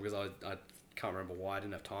anything for them because I can't remember why. I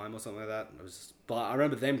didn't have time or something like that. But I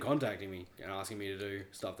remember them contacting me and asking me to do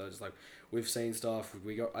stuff that was just like, we've seen stuff.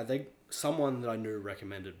 I think someone that I knew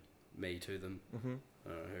recommended me to them. Mm-hmm. I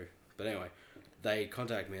don't know who. But anyway, they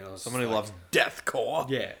contacted me and I was Someone who loves deathcore.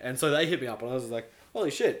 Yeah, and so they hit me up and I was like,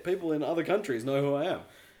 holy shit, people in other countries know who I am.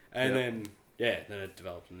 And then it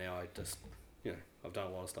developed and now I just, I've done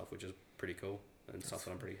a lot of stuff which is pretty cool and stuff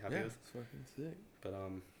that I'm pretty happy with. It's fucking sick. But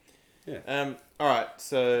all right,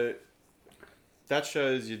 so that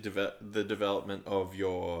shows you the development of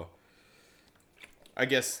your, I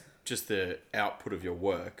guess, just the output of your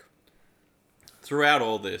work throughout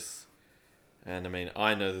all this. And I mean,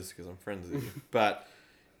 I know this because I'm friends with you, but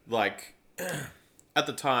like at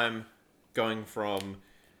the time, going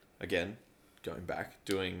back,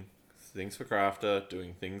 doing things for Crafter,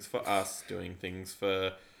 doing things for us, doing things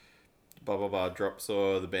for blah blah blah,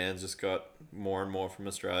 Dropsaw. The bands just got more and more from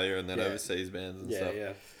Australia, and then overseas bands and stuff.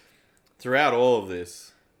 Yeah. Throughout all of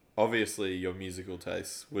this, obviously your musical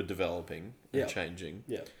tastes were developing and changing.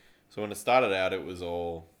 Yeah. So when it started out, it was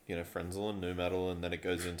all Frenzal and nu metal, and then it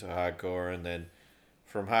goes into hardcore, and then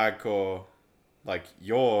from hardcore, like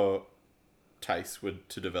your tastes were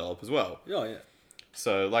to develop as well. Oh yeah.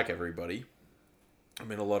 So like everybody, I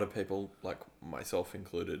mean, a lot of people, like myself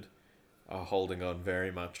included, are holding on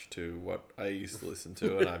very much to what I used to listen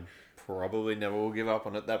to, and I probably never will give up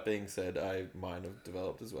on it. That being said, mine have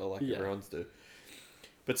developed as well, like everyone's do.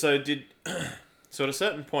 But so at a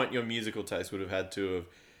certain point, your musical taste would have had to have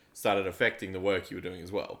started affecting the work you were doing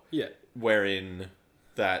as well. Yeah. Wherein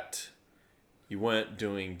that you weren't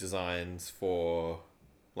doing designs for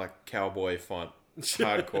like cowboy font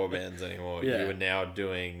hardcore bands anymore. Yeah. You were now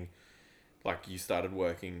doing, like, you started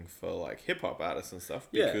working for like hip hop artists and stuff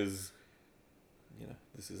because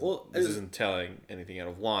this isn't telling anything out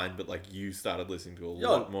of line, but like you started listening to a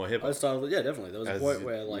lot more hip hop. Definitely. There was a point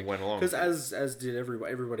where like went along, because as did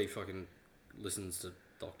everybody fucking listens to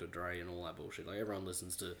Dr. Dre and all that bullshit. Like everyone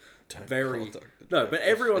listens to but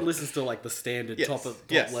everyone listens to like the standard top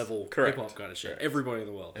level hip hop kind of shit. Correct. Everybody in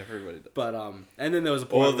the world. Everybody does. But and then there was a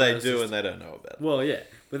point or they do and they don't know about it. Well, yeah.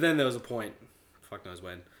 But then there was a point, fuck knows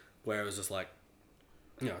when, where it was just like,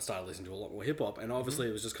 I started listening to a lot more hip hop, and obviously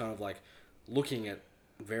it was just kind of like looking at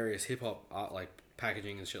various hip hop art, like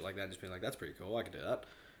packaging and shit like that, and just being like, that's pretty cool. I could do that.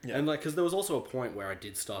 Yeah. And like, because there was also a point where I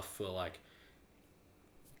did stuff for like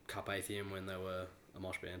Carpathian when they were a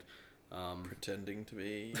mosh band. Pretending to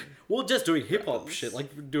be... well, just doing hip-hop shit, like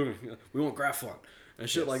we want graph font and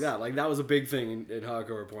shit like that. Like, that was a big thing in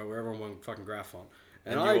hardcore, a point where everyone wanted fucking graph font.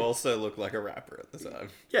 And you also look like a rapper at the time.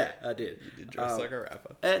 Yeah, I did. You did dress like a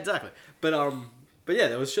rapper. Exactly. But yeah,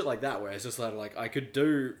 there was shit like that where it's just like I could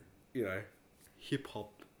do,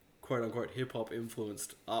 hip-hop, quote-unquote hip-hop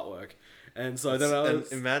influenced artwork. And so then I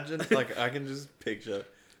was... imagine, like, I can just picture,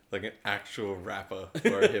 like, an actual rapper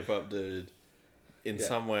or a hip-hop dude in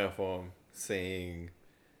some way or form seeing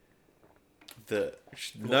the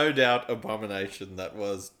no doubt abomination that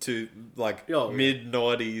was to, like,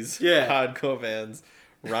 mid-noughties hardcore bands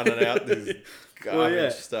running out this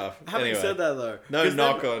garbage stuff. Having said that, though... No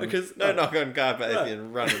knock on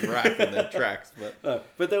Carpathian running rap in their tracks, but...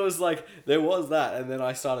 but there was that, and then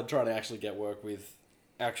I started trying to actually get work with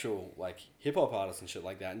actual, like, hip-hop artists and shit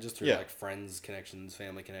like that, and just through, like, friends connections,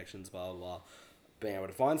 family connections, blah, blah, blah, being able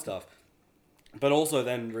to find stuff. But also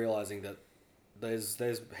then realizing that there's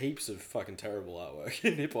heaps of fucking terrible artwork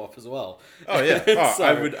in hip-hop as well. Oh, yeah. So,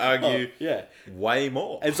 I would argue way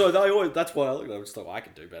more. And so that's why I looked at it. I just thought, I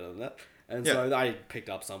could do better than that. And so I picked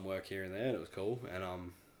up some work here and there, and it was cool.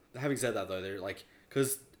 And having said that though, they're like,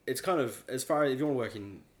 because it's kind of, as far as if you want to work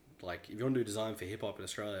in, like, if you want to do design for hip hop in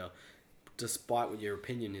Australia, despite what your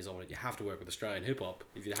opinion is on it, you have to work with Australian hip hop.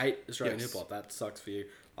 If you hate Australian hip hop, that sucks for you.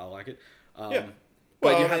 I like it.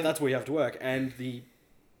 But that's where you have to work, and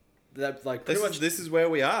this is where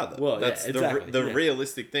we are. Though. Well, that's exactly. The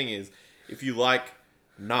realistic thing is, if you like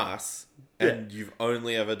Nas and you've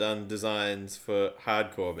only ever done designs for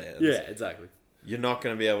hardcore bands, exactly, you're not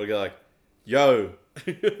going to be able to go like, yo,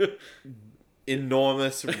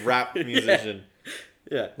 enormous rap musician.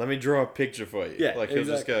 Let me draw a picture for you. He'll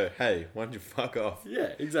just go, hey, why don't you fuck off?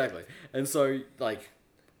 Yeah, exactly. And so,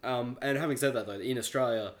 and having said that though, in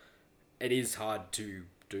Australia, it is hard to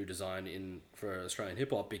do design for Australian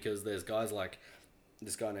hip hop because there's guys like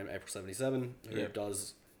this guy named April 77 who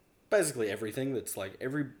does basically everything that's like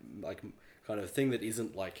every kind of thing that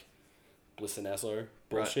isn't like Bliss and Esso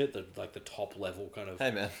bullshit, the top level kind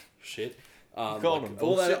of shit. Calling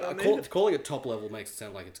it top level makes it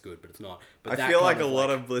sound like it's good, but it's not. But I feel like a lot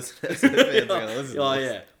of Bliss and Esso fans are going to listen to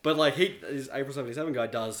this. Yeah. But like this April 77 guy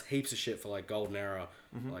does heaps of shit for like Golden Era,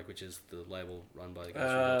 which is the label run by the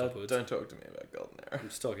guys from Top Hoods. Don't talk to me about Golden Era. I'm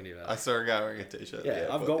just talking to you about I saw a guy wearing a t-shirt. Yeah,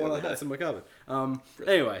 I've got one of the hats in my cupboard.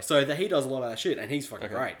 Anyway, so he does a lot of that shit, and he's fucking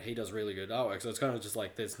great. He does really good artwork. So it's kind of just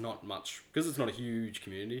like there's not much because it's not a huge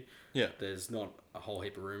community. Yeah, there's not a whole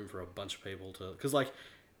heap of room for a bunch of people to because like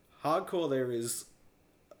hardcore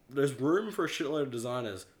there's room for a shitload of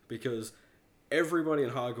designers because everybody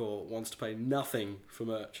in hardcore wants to pay nothing for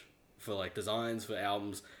merch, for like designs, for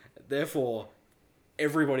albums. Therefore,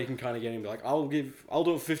 everybody can kind of get in and be like, I'll do it for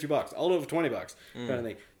 $50, I'll do it for $20, kind of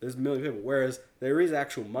thing. There's a million people. Whereas there is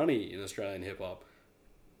actual money in Australian hip hop,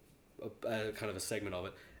 kind of a segment of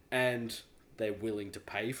it, and they're willing to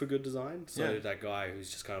pay for good design. So that guy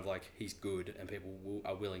who's just kind of like, he's good and people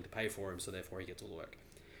are willing to pay for him, so therefore he gets all the work.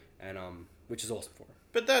 And which is awesome for him.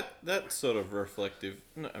 But that's sort of reflective.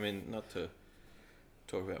 I mean, not to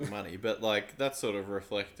talk about money, but like that's sort of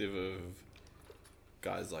reflective of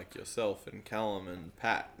guys like yourself and Callum and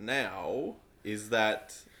Pat. Now is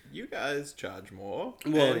that you guys charge more.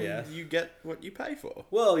 Well, and you get what you pay for.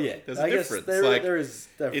 Well, yeah, there's a difference. There is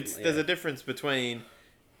definitely. There's a difference between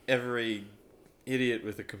every idiot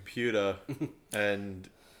with a computer and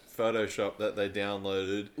Photoshop that they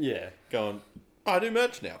downloaded. Yeah, going, I do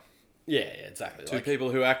merch now. Yeah, exactly. To people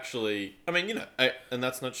who actually, I mean, and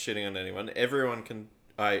that's not shitting on anyone. Everyone can.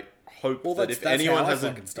 I hope that if anyone has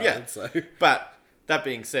so. But that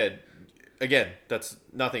being said, again, that's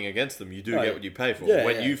nothing against them. You do get what you pay for.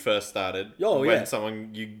 When you first started,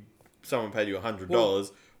 someone paid you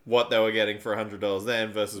 $100, what they were getting for $100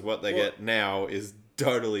 then versus what they get now is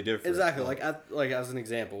totally different. Exactly. Like as an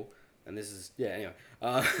example, and this is anyway.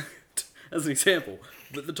 As an example,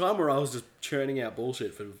 the time where I was just churning out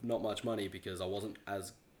bullshit for not much money because I wasn't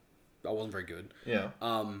very good. Yeah.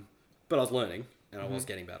 But I was learning and I was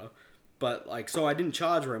getting better. But so I didn't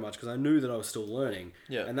charge very much because I knew that I was still learning.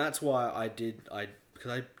 Yeah. And that's why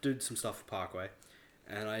because I did some stuff for Parkway,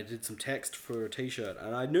 and I did some text for a t-shirt,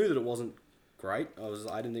 and I knew that it wasn't great. I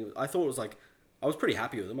thought it was I was pretty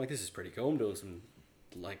happy with them. Like, this is pretty cool. I'm doing some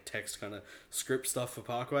text kind of script stuff for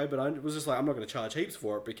Parkway, but I was just I'm not going to charge heaps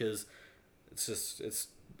for it because it's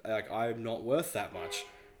I'm not worth that much.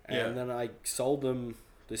 And then I sold them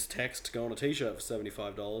this text to go on a t-shirt for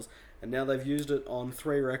 $75, and now they've used it on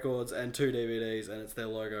 3 records and 2 DVDs, and it's their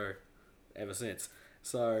logo ever since.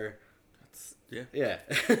 So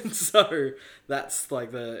and so that's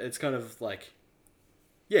it's kind of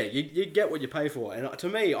you get what you pay for. And to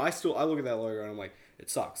me, I look at that logo and I'm like, it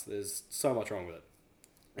sucks. There's so much wrong with it.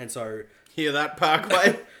 And so hear that,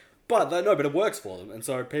 Parkway? But it works for them, and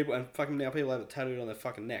so people have it tattooed on their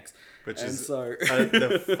fucking necks,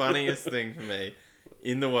 the funniest thing for me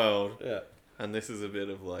in the world. Yeah, and this is a bit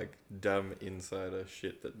of dumb insider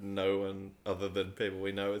shit that no one other than people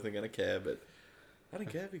we know isn't gonna care, but I don't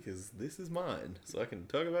care because this is mine, so I can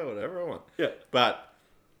talk about whatever I want. Yeah, but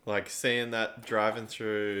seeing that driving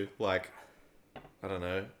through I don't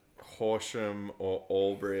know, Horsham or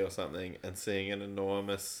Albury or something, and seeing an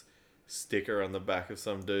enormous sticker on the back of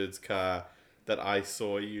some dude's car that I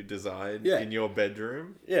saw you design in your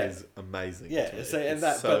bedroom is amazing. Yeah, it's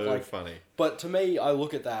so funny. But to me, I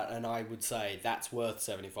look at that and I would say that's worth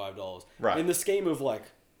 $75. Right. In the scheme of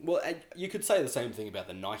you could say the same thing about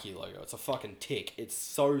the Nike logo. It's a fucking tick. It's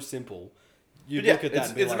so simple. You look at that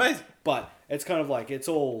and be it's amazing. But it's kind of it's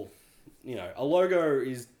all, a logo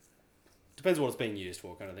depends what it's being used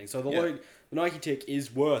for, kind of thing. So the Nike tick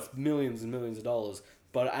is worth millions and millions of dollars,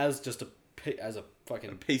 but as just a as a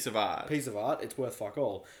fucking piece of art. piece of art, it's worth fuck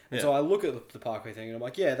all. And Yeah. so I look at the Parkway thing and I'm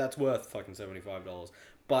like, yeah, that's worth fucking $75.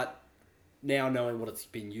 But now knowing what it's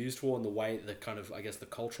been used for and the way, the kind of, I guess, the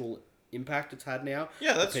cultural impact it's had now,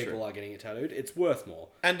 Yeah, that's people true. are getting it tattooed, it's worth more.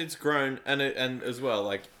 And it's grown, and as well,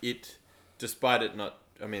 like, it, despite it not,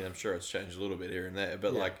 I mean, I'm sure it's changed a little bit here and there,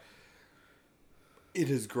 but, Yeah. like, it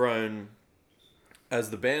has grown as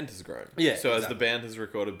the band has grown. Yeah, So as the exactly. band has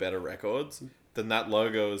recorded better records, then that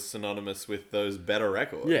logo is synonymous with those better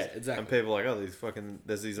records. Yeah, exactly. And people are like, oh,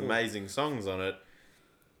 there's these amazing songs on it,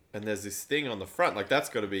 and there's this thing on the front. Like, that's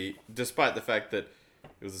got to be, despite the fact that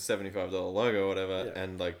it was a $75 logo or whatever, Yeah.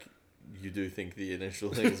 and, like, you do think the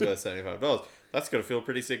initial thing is worth $75, that's got to feel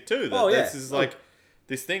pretty sick too. That Oh, yeah. This is like,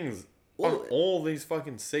 this thing's on Well, all these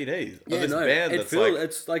fucking CDs. Yeah, of this no, band it that's feels, like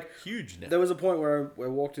it's like, huge now. there was a point where I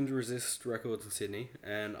walked into Resist Records in Sydney,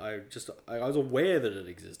 and I was aware that it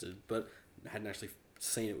existed, but hadn't actually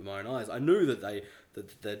seen it with my own eyes. I knew that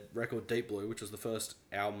that record Deep Blue, which was the first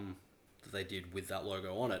album that they did with that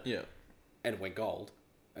logo on it, Yeah. and it went gold.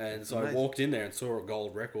 And so amazing. I walked in there and saw a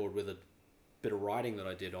gold record with a bit of writing that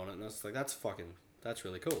I did on it, and I was like, that's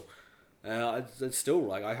really cool. And it's still,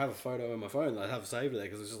 like, I have a photo on my phone that I have saved there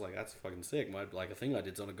because it's just like, that's fucking sick. Like, a thing I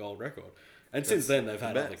did's on a gold record. And since then, they've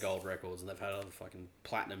had the other best. gold records and they've had other fucking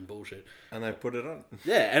platinum bullshit. And they put it on.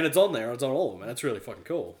 Yeah, and it's on there. It's on all of them, and that's really fucking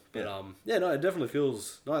cool. But Yeah. yeah, no, it definitely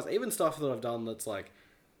feels nice. Even stuff that I've done that's like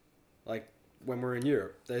when we're in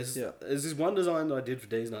Europe, there's this one design that I did for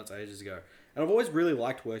D's Nuts ages ago, and I've always really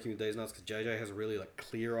liked working with D's Nuts because JJ has a really like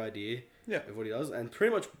clear idea Yeah. of what he does, and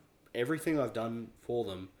pretty much everything I've done for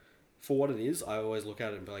them, for what it is, I always look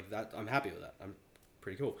at it and be like, that I'm happy with that. I'm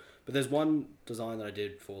pretty cool. But there's one design that I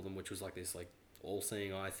did for them, which was like this like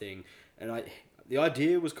all-seeing eye thing, and the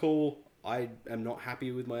idea was cool. I am not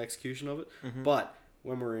happy with my execution of it, but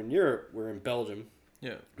when we're in Europe, we're in Belgium,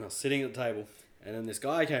 Yeah. and I was sitting at the table, and then this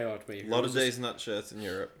guy came up to me. A lot of D's Nut shirts in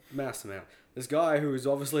Europe. Mass amount. This guy who was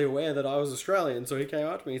obviously aware that I was Australian, so he came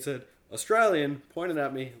up to me and said, Australian, pointed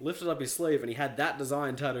at me, lifted up his sleeve, and he had that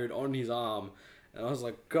design tattooed on his arm. And I was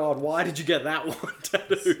like, God, why did you get that one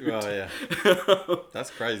tattooed? Oh, yeah. That's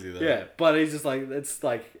crazy, though. Yeah, but he's just like, it's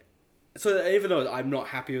like, so even though I'm not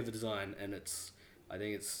happy with the design, and I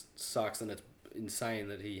think it sucks and it's insane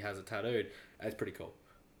that he has it tattooed, it's pretty cool.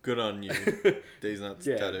 Good on you, D's Nuts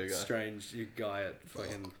Yeah, tattoo guy. strange guy at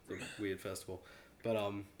fucking the weird festival. But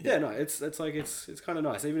yeah, no, it's like it's kind of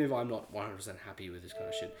nice, even if I'm not 100% happy with this kind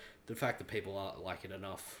of shit. The fact that people are like it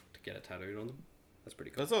enough to get it tattooed on them, that's pretty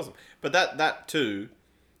cool. That's awesome. But that too,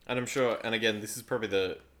 and I'm sure, and again, this is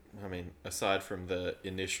probably aside from the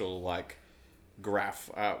initial, like, graph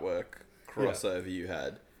artwork crossover you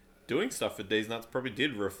had, doing stuff for D's Nuts probably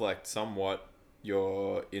did reflect somewhat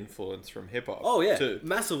your influence from hip hop. Oh yeah, too.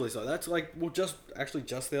 massively so. That's like, well, just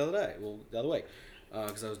the other week,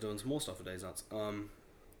 because I was doing some more stuff for Days Nuts.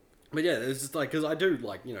 But yeah, it's just like, because I do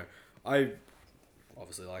like, I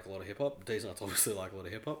obviously like a lot of hip hop. Days Nuts obviously like a lot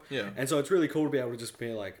of hip hop. Yeah. And so it's really cool to be able to just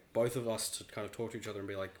be like, both of us to kind of talk to each other and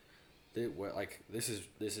be like, we're like, this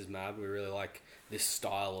is mad. We really like this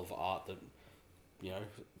style of art that,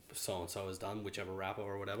 so and so has done, whichever rapper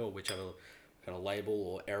or whatever, whichever kind of label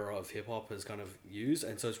or era of hip hop has kind of used.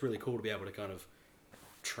 And so it's really cool to be able to kind of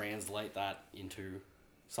translate that into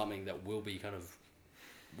something that will be kind of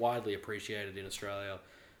widely appreciated in Australia,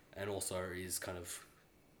 and also is kind of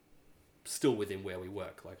still within where we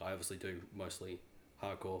work. Like, I obviously do mostly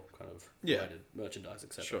hardcore kind of related merchandise,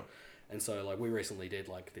 etc. Sure. And so, like, we recently did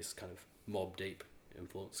like this kind of Mobb Deep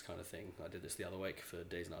influence kind of thing. I did this the other week for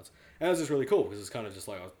D's Nuts, and it was just really cool because it's kind of just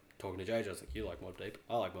like, I was talking to JJ, I was like, you like Mobb Deep,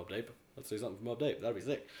 I like Mobb Deep, let's do something for Mobb Deep, that'd be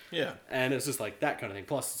sick. Yeah. And it's just like that kind of thing.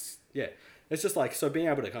 Plus, yeah, it's just like, so being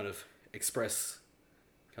able to kind of express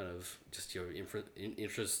kind of just your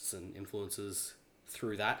interests and influences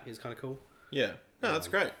through that is kind of cool. Yeah. No, that's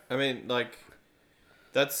great. I mean, like,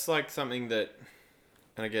 that's like something that,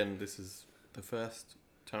 and again, this is the first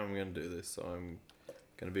time I'm going to do this, so I'm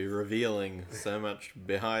going to be revealing so much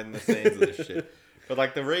behind the scenes of this shit. But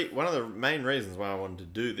like, one of the main reasons why I wanted to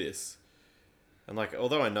do this, and like,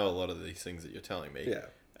 although I know a lot of these things that you're telling me,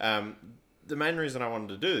 the main reason I wanted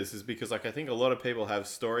to do this is because, like, I think a lot of people have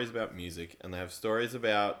stories about music, and they have stories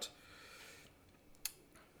about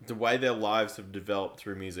the way their lives have developed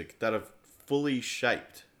through music that have fully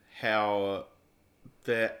shaped how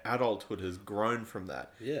their adulthood has grown from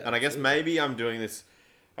that. Yeah, and I guess absolutely. maybe I'm doing this.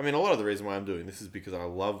 I mean, a lot of the reason why I'm doing this is because I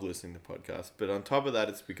love listening to podcasts, but on top of that,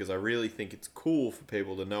 it's because I really think it's cool for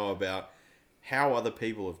people to know about how other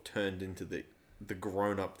people have turned into the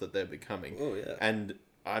grown-up that they're becoming. Oh, yeah. And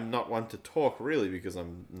I'm not one to talk, really, because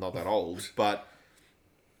I'm not that old, but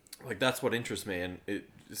like, that's what interests me, and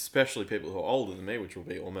especially people who are older than me, which will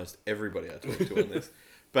be almost everybody I talk to on this,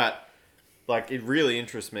 but like it really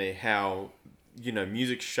interests me how, you know,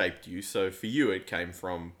 music shaped you. So for you, it came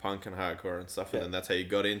from punk and hardcore and stuff, and then that's how you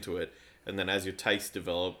got into it. And then as your taste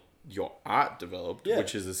developed, your art developed,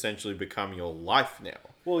 which has essentially become your life now.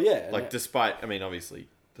 Well, yeah. Like, despite, I mean, obviously,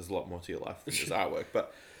 there's a lot more to your life than just artwork,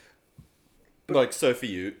 but like, so for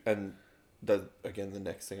you, and again, the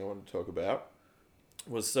next thing I want to talk about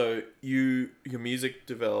was, so your music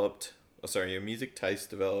developed, your music taste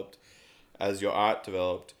developed as your art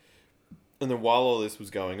developed. And then while all this was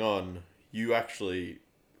going on, you actually,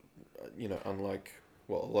 you know, unlike,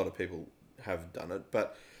 well, a lot of people have done it,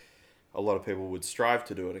 but a lot of people would strive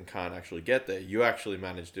to do it and can't actually get there. You actually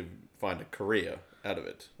managed to find a career out of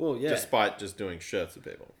it. Well, yeah. Despite just doing shirts with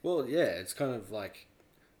people. Well, yeah, it's kind of like,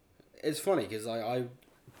 it's funny because I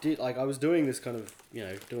was doing this kind of, you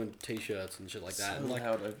know, doing t-shirts and shit like that. So and like,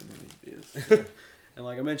 loud opening these beers. and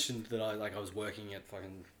like I mentioned that I was working at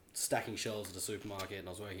fucking stacking shelves at a supermarket, and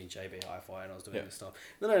I was working in JB Hi-Fi, and I was doing this stuff.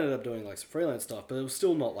 Then I ended up doing like some freelance stuff, but it was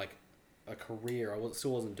still not like a career.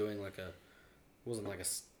 Still wasn't doing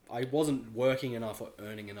I wasn't working enough or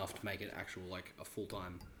earning enough to make it actual like a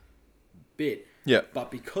full-time bit. Yeah.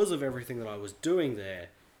 But because of everything that I was doing there,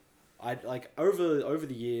 I like over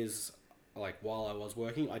the years, like while I was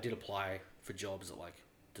working, I did apply for jobs at like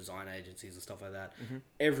design agencies and stuff like that. Mm-hmm.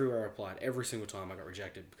 Everywhere I applied, every single time I got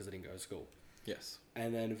rejected because I didn't go to school. Yes.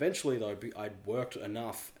 And then eventually, though, I'd worked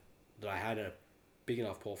enough that I had a big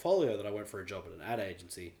enough portfolio that I went for a job at an ad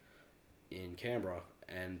agency in Canberra,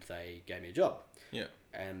 and they gave me a job. Yeah.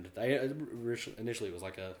 And they initially it was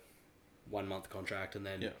like a 1 month contract, and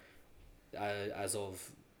then as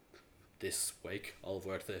of this week, I've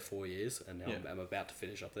worked there 4 years, and now I'm about to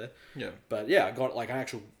finish up there. Yeah. But yeah, I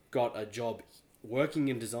got a job working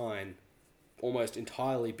in design almost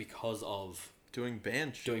entirely because of Doing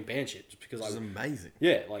band shit. Just because Which is amazing.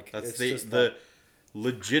 Yeah, like That's it's the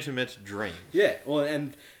legitimate dream. Yeah, well,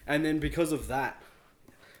 and then because of that,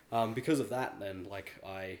 then like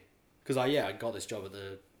I got this job at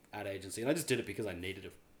the ad agency, and I just did it because I needed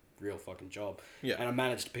a real fucking job. Yeah. And I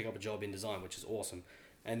managed to pick up a job in design, which is awesome.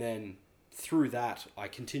 And then through that, I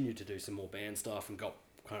continued to do some more band stuff and got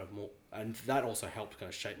kind of more, and that also helped kind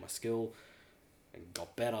of shape my skill and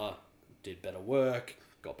got better, did better work,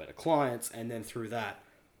 got better clients, and then through that,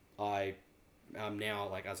 I now,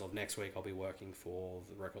 like as of next week, I'll be working for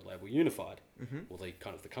the record label Unified, or the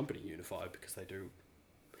company Unified, because they do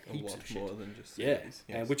heaps of shit. More than just yeah, CDs.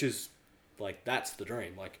 and which is like that's the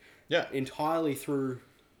dream, like Yeah. entirely through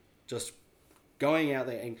just going out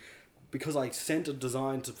there, and because I sent a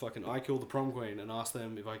design to fucking I Kill the Prom Queen and asked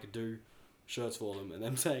them if I could do shirts for them, and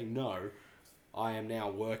them saying no, I am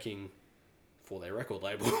now working for their record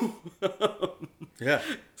label. Yeah.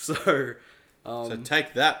 So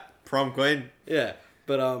Take that, prom queen. yeah,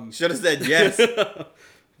 but Should have said yes.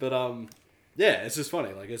 but yeah, it's just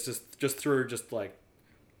funny. Like it's just through just like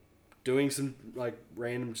doing some like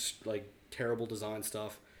random like terrible design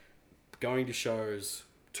stuff, going to shows,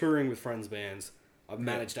 touring with friends' bands. I've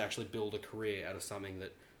managed to actually build a career out of something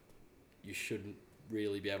that you shouldn't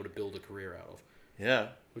really be able to build a career out of. Yeah.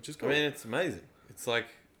 Which is cool. I mean, it's amazing. It's like,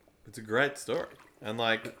 it's a great story. And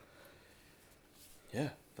like, yeah,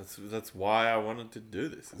 that's why I wanted to do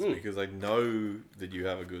this. Is because I know that you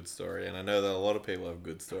have a good story, and I know that a lot of people have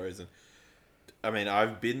good stories. And I mean,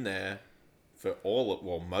 I've been there for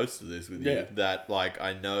most of this with you. That like,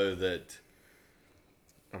 I know that.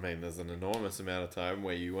 I mean, there's an enormous amount of time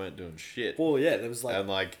where you weren't doing shit. Well, yeah, there was like... And,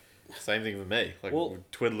 like, same thing for me. Like, we're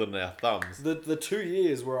twiddling our thumbs. The 2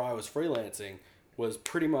 years where I was freelancing was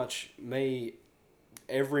pretty much me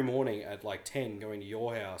every morning at, like, 10 going to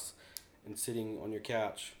your house and sitting on your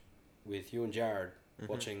couch with you and Jared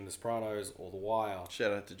watching The Sopranos or The Wire.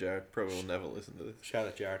 Shout out to Jared. Probably will never listen to this. Shout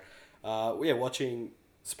out Jared. Watching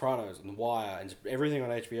Sopranos and The Wire and everything on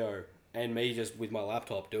HBO, and me just with my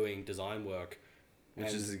laptop doing design work.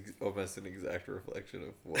 Which is almost an exact reflection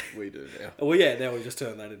of what we do now. Well, yeah, now we just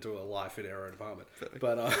turn that into a life in our own apartment.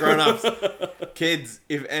 But grown-ups, kids,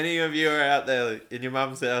 if any of you are out there in your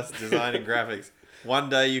mum's house designing graphics, one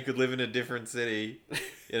day you could live in a different city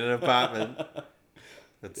in an apartment.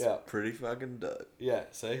 That's pretty fucking dope. Yeah,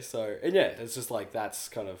 see? So, and yeah, it's just like, that's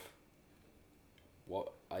kind of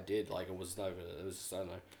what I did. Like, it was, I don't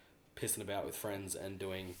know, pissing about with friends and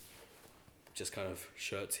doing just kind of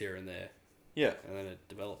shirts here and there. Yeah. And then it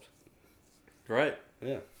developed. Great.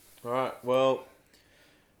 Yeah. Alright, well,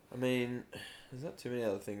 I mean, there's not too many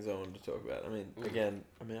other things I wanted to talk about. I mean, again,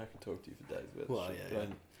 I can talk to you for days about this shit.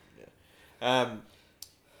 Yeah.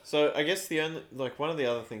 So I guess one of the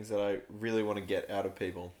other things that I really want to get out of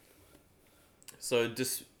people, So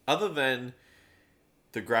just other than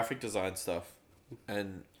the graphic design stuff,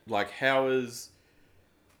 and like how is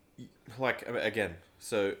like again,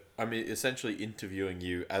 so I'm essentially interviewing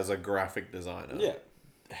you as a graphic designer. Yeah.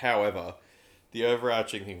 However, the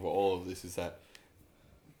overarching thing for all of this is that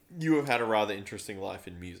you have had a rather interesting life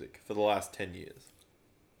in music for the last 10 years.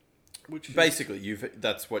 Which is, Basically,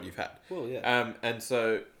 that's what you've had. well, yeah. And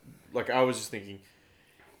so, like, I was just thinking,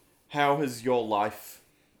 how has your life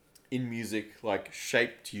in music, like,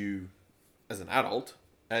 shaped you as an adult?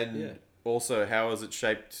 And Yeah. also, how has it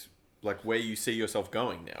shaped, like, where you see yourself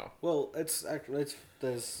going now? Well, it's actually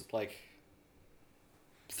there's like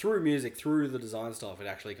through music, through the design stuff, it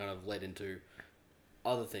actually kind of led into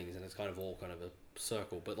other things, and it's kind of all kind of a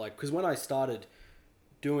circle. But like, because when I started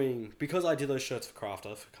because I did those shirts for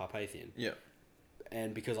Crafter for Carpathian, Yeah.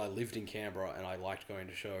 and because I lived in Canberra and I liked going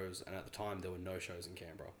to shows, and at the time there were no shows in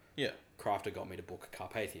Canberra, Yeah. Crafter got me to book a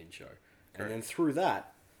Carpathian show, Correct. and then through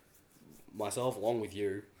that, myself along with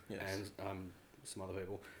you Yes. and some other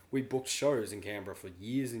people, we booked shows in Canberra for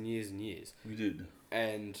years and years and years. We did.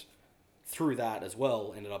 And through that as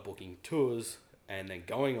well, ended up booking tours and then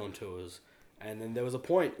going on tours. And then there was a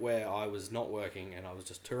point where I was not working and I was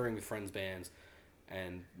just touring with friends' bands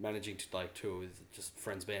and managing to like tour with just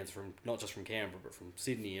friends' bands from not just from Canberra but from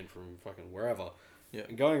Sydney and from fucking wherever. Yeah.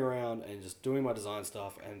 And going around and just doing my design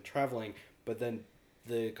stuff and traveling. But then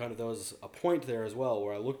there was a point there as well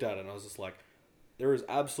where I looked at it and I was just like, there is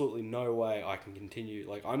absolutely no way I can continue.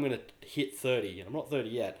 Like, I'm going to hit 30, and I'm not 30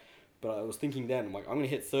 yet, but I was thinking then, I'm like, I'm going to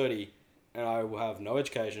hit 30, and I will have no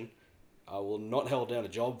education. I will not hold down a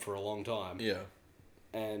job for a long time. Yeah.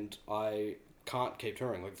 And I can't keep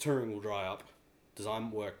touring. Like, the touring will dry up.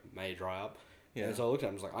 Design work may dry up. Yeah. And so I looked at it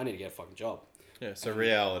and was like, I need to get a fucking job. Yeah, so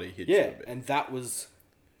reality hit you a Yeah, bit. and that was...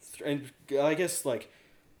 And I guess, like,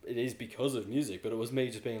 it is because of music, but it was me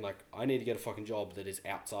just being like, I need to get a fucking job that is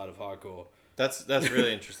outside of hardcore. That's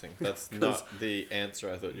really interesting. That's not the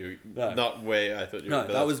answer I thought you... No. Not way I thought you... No, but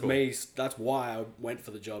that that's was cool. me. That's why I went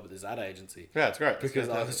for the job at this ad agency. Yeah, it's great. Because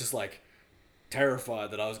I was just like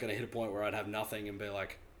terrified that I was going to hit a point where I'd have nothing and be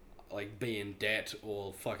like be in debt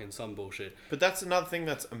or fucking some bullshit. But that's another thing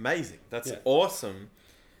that's amazing. That's Yeah. awesome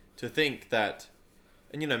to think that...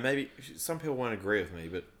 And, you know, maybe some people won't agree with me,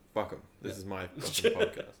 but fuck them. This is my fucking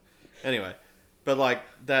podcast. Anyway, but, like,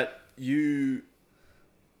 that you...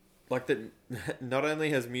 Like, that not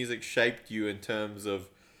only has music shaped you in terms of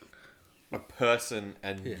a person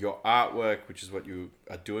and your artwork, which is what you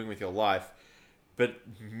are doing with your life, but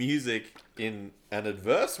music in an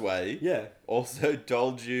adverse way Yeah. also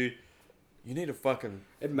told you need to fucking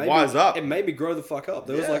It made wise me, up. It made me grow the fuck up.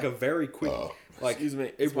 There was Yeah. like a very quick, like Excuse me,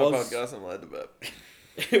 it it's my was. podcast. I'm allowed to burp.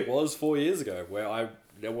 It was 4 years ago where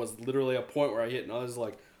there was literally a point where I hit and I was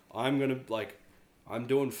like, I'm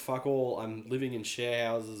doing fuck all. I'm living in share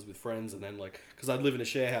houses with friends, and then because I'd live in a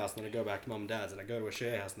share house, and then I go back to mum and dad's, and I go to a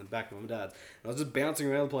share house, and then back to mum and dad's. And I was just bouncing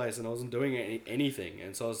around the place, and I wasn't doing anything.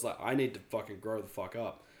 And so I was like, I need to fucking grow the fuck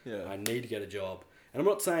up. Yeah. I need to get a job. And I'm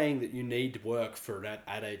not saying that you need to work for an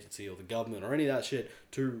ad agency or the government or any of that shit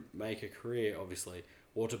to make a career, obviously,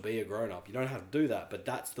 or to be a grown up. You don't have to do that, but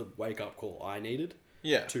that's the wake up call I needed.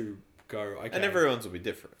 Yeah. To go, okay. And everyone's will be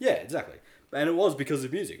different. Yeah, exactly. And it was because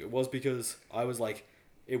of music. It was because I was like,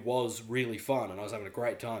 it was really fun and I was having a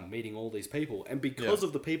great time meeting all these people. And because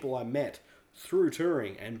of the people I met through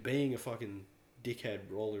touring and being a fucking dickhead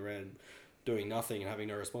rolling around doing nothing and having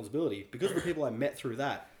no responsibility, because of the people I met through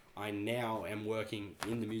that, I now am working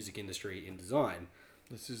in the music industry in design.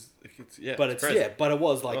 This is, But it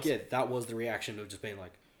was like, awesome. that was the reaction of just being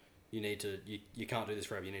like, you can't do this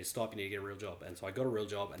forever. You need to stop. You need to get a real job. And so I got a real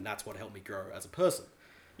job, and that's what helped me grow as a person.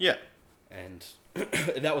 Yeah. And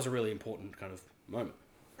that was a really important kind of moment.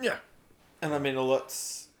 Yeah. And I mean, your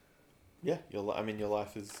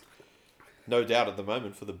life is no doubt at the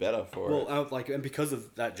moment for the better for it. Well, and because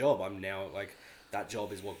of that job, I'm now that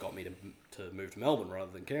job is what got me to move to Melbourne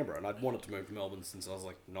rather than Canberra. And I'd wanted to move to Melbourne since I was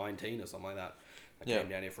 19 or something like that. I came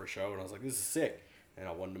down here for a show and I was like, this is sick. And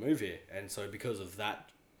I wanted to move here. And so because of that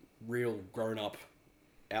real grown up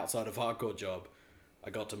outside of hardcore job, I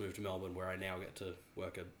got to move to Melbourne where I now get to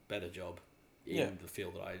work a better job in the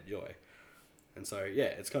field that I enjoy. And so,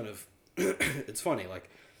 it's kind of, it's funny.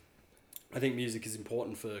 I think music is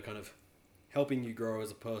important for kind of helping you grow as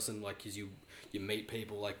a person. As you meet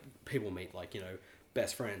people, people meet,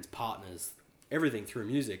 best friends, partners, everything through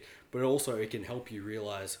music. But also it can help you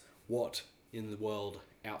realize what in the world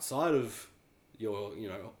outside of your,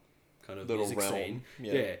 kind of little music realm. scene,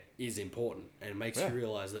 is important. And it makes you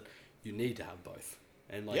realize that you need to have both.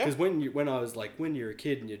 And because when you're a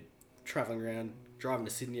kid and you're traveling around driving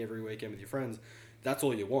to Sydney every weekend with your friends, that's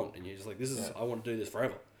all you want, and you're just like, this is I want to do this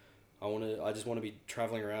forever. I just want to be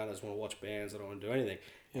traveling around. I just want to watch bands. I don't want to do anything.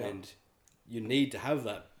 Yeah. And you need to have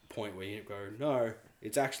that point where you go, no,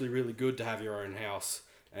 it's actually really good to have your own house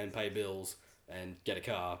and pay bills and get a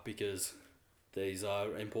car, because these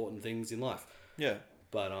are important things in life. Yeah.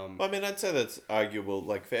 But I mean, I'd say that's arguable,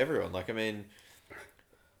 like, for everyone. Like, I mean,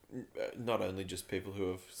 not only just people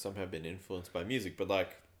who have somehow been influenced by music, but,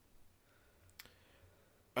 like,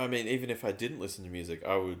 I mean, even if I didn't listen to music,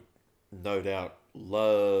 I would no doubt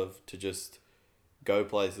love to just go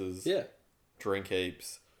places, yeah. drink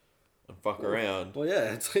heaps, and fuck around Well,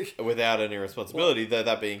 yeah, it's like, without any responsibility. Though,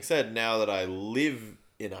 that being said, now that I live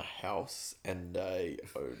in a house and I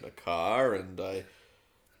own a car and I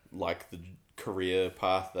like the career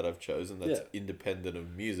path that I've chosen that's independent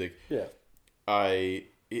of music,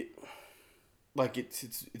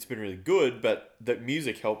 it's been really good, but that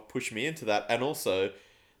music helped push me into that. And also,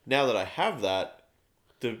 now that I have that,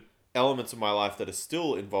 the elements of my life that are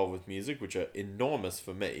still involved with music, which are enormous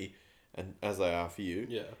for me, and as they are for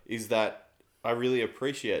you, is that I really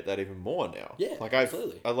appreciate that even more now. Yeah, like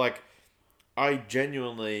absolutely. I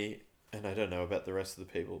genuinely, and I don't know about the rest of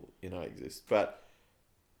the people in I Exist, but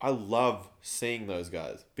I love seeing those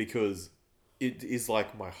guys because it is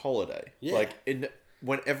like my holiday. Yeah. Like,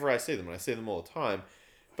 whenever I see them, and I see them all the time,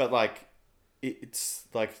 but like, it's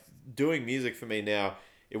like doing music for me now.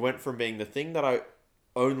 It went from being the thing that I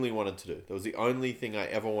only wanted to do. That was the only thing I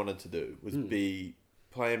ever wanted to do, was be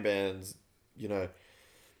playing bands, you know,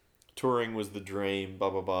 touring was the dream, blah,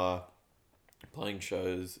 blah, blah, playing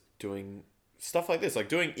shows, doing stuff like this. Like,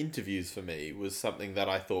 doing interviews for me was something that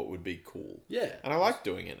I thought would be cool. Yeah. And I liked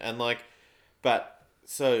doing it. And like, but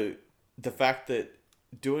so the fact that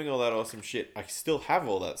doing all that awesome shit, I still have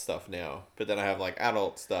all that stuff now, but then I have like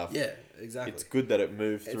adult stuff. Yeah, exactly. It's good that it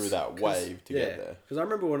moved through that wave to get there. Because I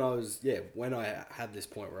remember when I had this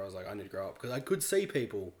point where I was like, I need to grow up, because I could see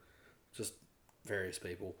people, just various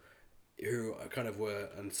people, who kind of were,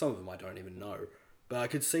 and some of them I don't even know, but I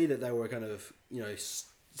could see that they were kind of, you know,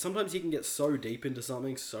 sometimes you can get so deep into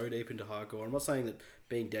something, so deep into hardcore. I'm not saying that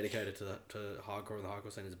being dedicated to hardcore and the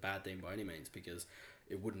hardcore scene is a bad thing by any means, because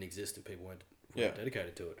it wouldn't exist if people weren't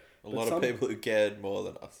dedicated to it. A lot of people who cared more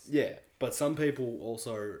than us. Yeah, but some people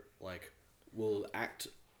also like will act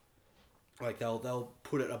like they'll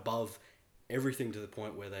put it above everything to the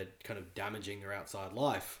point where they're kind of damaging their outside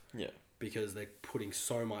life. Yeah. Because they're putting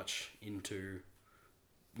so much into,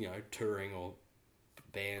 you know, touring or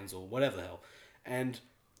bands or whatever the hell. And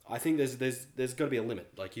I think there's got to be a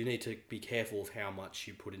limit. Like, you need to be careful of how much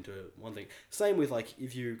you put into one thing. Same with, like,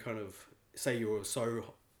 if you kind of say you were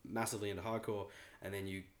so massively into hardcore and then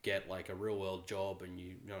you get like a real world job and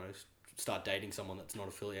you know start dating someone that's not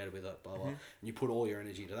affiliated with it, blah blah, and you put all your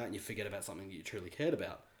energy into that and you forget about something that you truly cared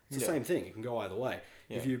about. It's the same thing. It can go either way.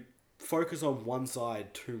 If you focus on one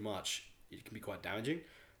side too much, it can be quite damaging.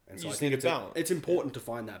 And so You I just think need a balance. it's important to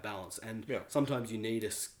find that balance. And sometimes you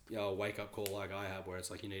need a wake up call like I have, where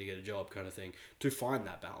it's like you need to get a job kind of thing to find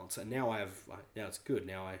that balance. And now now it's good.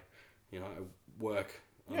 Now I work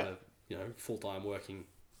on a full time working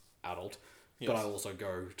adult, but I also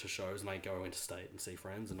go to shows and I go interstate and see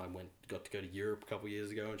friends, and I got to go to Europe a couple of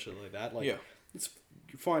years ago and shit like that. Like, it's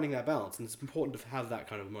finding that balance, and it's important to have that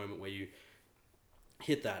kind of moment where you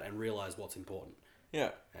hit that and realize what's important.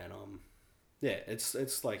 Yeah. And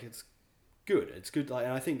it's like, it's good. It's good. Like,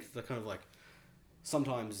 and I think the kind of like,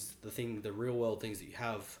 sometimes the real world things that you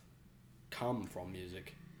have come from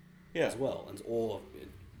music as well, or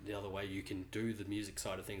the other way, you can do the music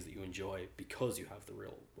side of things that you enjoy because you have the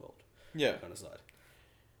real world kind of side.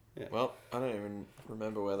 Yeah. Well, I don't even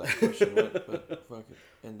remember where that question went, but fuck,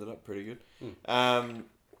 it ended up pretty good. All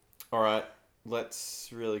right, let's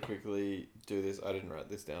really quickly do this. I didn't write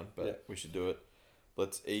this down, but we should do it.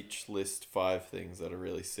 Let's each list 5 things that are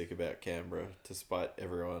really sick about Canberra, to spite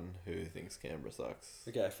everyone who thinks Canberra sucks.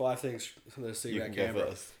 Okay, 5 things that are sick about go Canberra.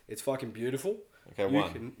 first. It's fucking beautiful. Okay,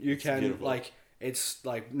 You can beautiful. like, it's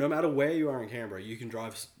like, no matter where you are in Canberra, you can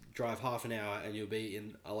drive half an hour and you'll be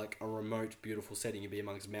in a remote, beautiful setting. You'll be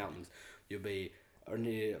amongst mountains. You'll be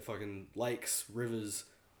near fucking lakes, rivers,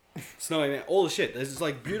 snowy mountains, all the shit. There's just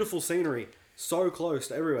like beautiful scenery so close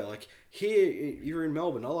to everywhere. Like, here, you're in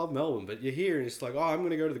Melbourne. I love Melbourne, but you're here and it's like, oh, I'm going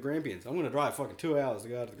to go to the Grampians. I'm going to drive fucking 2 hours to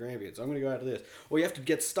go out to the Grampians. I'm going to go out to this. Or you have to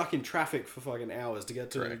get stuck in traffic for fucking hours to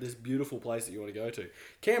get to this beautiful place that you want to go to.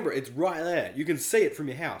 Canberra, it's right there. You can see it from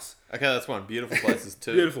your house. Okay, that's one. Beautiful places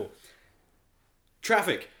too. Beautiful.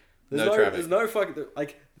 Traffic. No traffic. There's no fucking...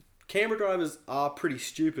 Like, Canberra drivers are pretty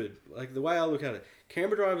stupid. Like, the way I look at it,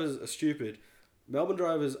 Canberra drivers are stupid. Melbourne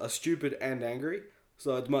drivers are stupid and angry.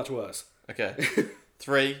 So it's much worse. Okay.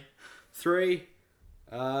 3. 3.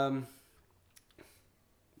 My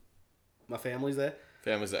family's there.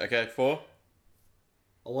 Family's there. Okay. 4.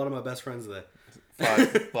 A lot of my best friends are there.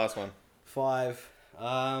 5. Last one. 5.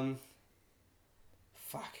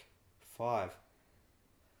 5.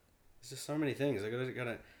 There's just so many things. I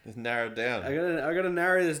gotta Just narrow it down. I gotta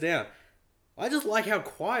narrow this down. I just like how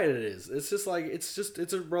quiet it is. It's just like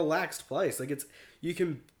it's a relaxed place. Like you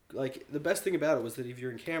can like the best thing about it was that if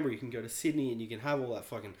you're in Canberra, you can go to Sydney and you can have all that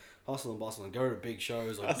fucking hustle and bustle and go to big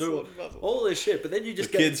shows or do all this shit. But then you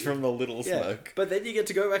just the kids from the Little Smoke. But then you get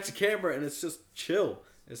to go back to Canberra and it's just chill.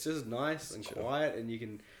 It's just nice and chill. quiet and you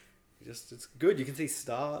can it's good. You can see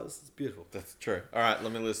stars. It's beautiful. That's true. All right,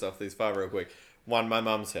 let me list off these 5 real quick. 1, my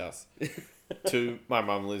mum's house. 2, my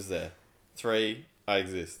mum lives there. 3, I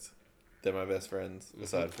exist. They're my best friends,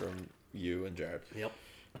 aside from you and Jared. Yep.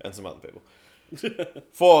 And some other people.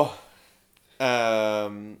 4,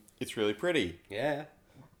 it's really pretty. Yeah.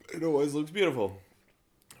 It always looks beautiful.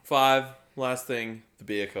 5, last thing, the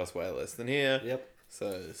beer costs way less than here. Yep.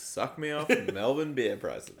 So suck me off Melbourne beer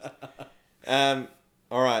prices.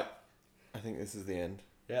 All right. I think this is the end.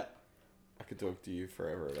 Yeah. I could talk to you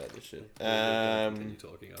forever about this shit. Continue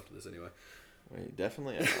talking after this anyway. We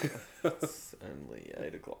definitely are. It's only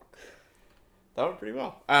 8 o'clock. That went pretty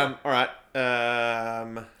well. All right. Do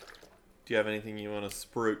you have anything you want to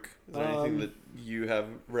spruik? Is there anything that you have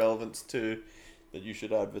relevance to that you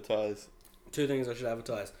should advertise? 2 things I should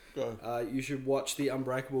advertise. Go. You should watch The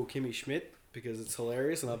Unbreakable Kimmy Schmidt because it's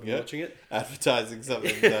hilarious and I've been watching it. Advertising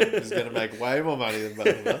something that is going to make way more money than both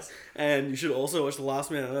of us. And you should also watch The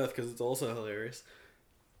Last Man on Earth because it's also hilarious.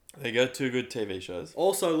 There you go, 2 good TV shows.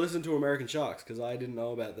 Also, listen to American Sharks because I didn't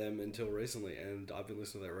know about them until recently and I've been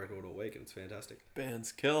listening to that record all week and it's fantastic.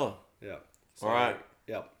 Band's killer. Yeah. So, All right.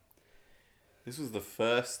 Yep. This was the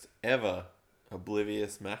first ever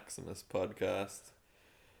Oblivious Maximus podcast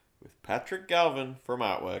with Patrick Galvin from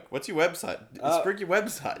Artwork. What's your website? Spruik your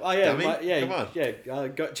website. Oh yeah, dummy. Come on. Yeah.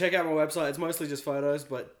 Go check out my website. It's mostly just photos,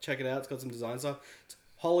 but check it out. It's got some design stuff. It's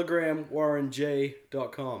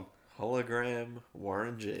hologramwarreng.com.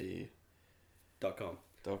 hologramwarreng.com.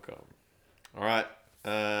 All right.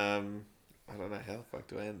 I don't know how the fuck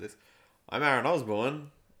do I end this. I'm Aaron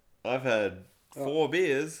Osborne. I've had 4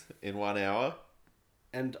 beers in 1 hour.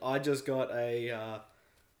 And I just got a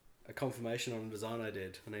confirmation on a design I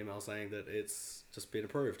did, an email saying that it's just been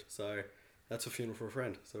approved. So that's a funeral for a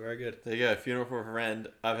friend. So very good. There you go. Funeral for a friend.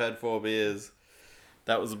 I've had 4 beers.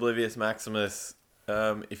 That was Oblivious Maximus.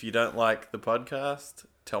 If you don't like the podcast,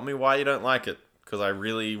 tell me why you don't like it. Because I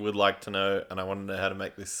really would like to know, and I want to know how to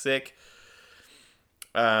make this sick.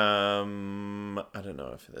 I don't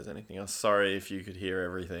know if there's anything else. Sorry if you could hear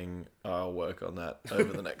everything. I'll work on that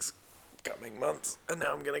over the next coming months. And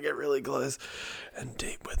now I'm going to get really close and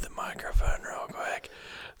deep with the microphone real quick.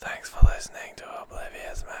 Thanks for listening to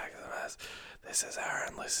Oblivious Maximus. This is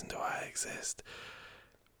Aaron. Listen to I Exist.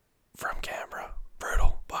 From Canberra.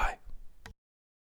 Brutal. Bye.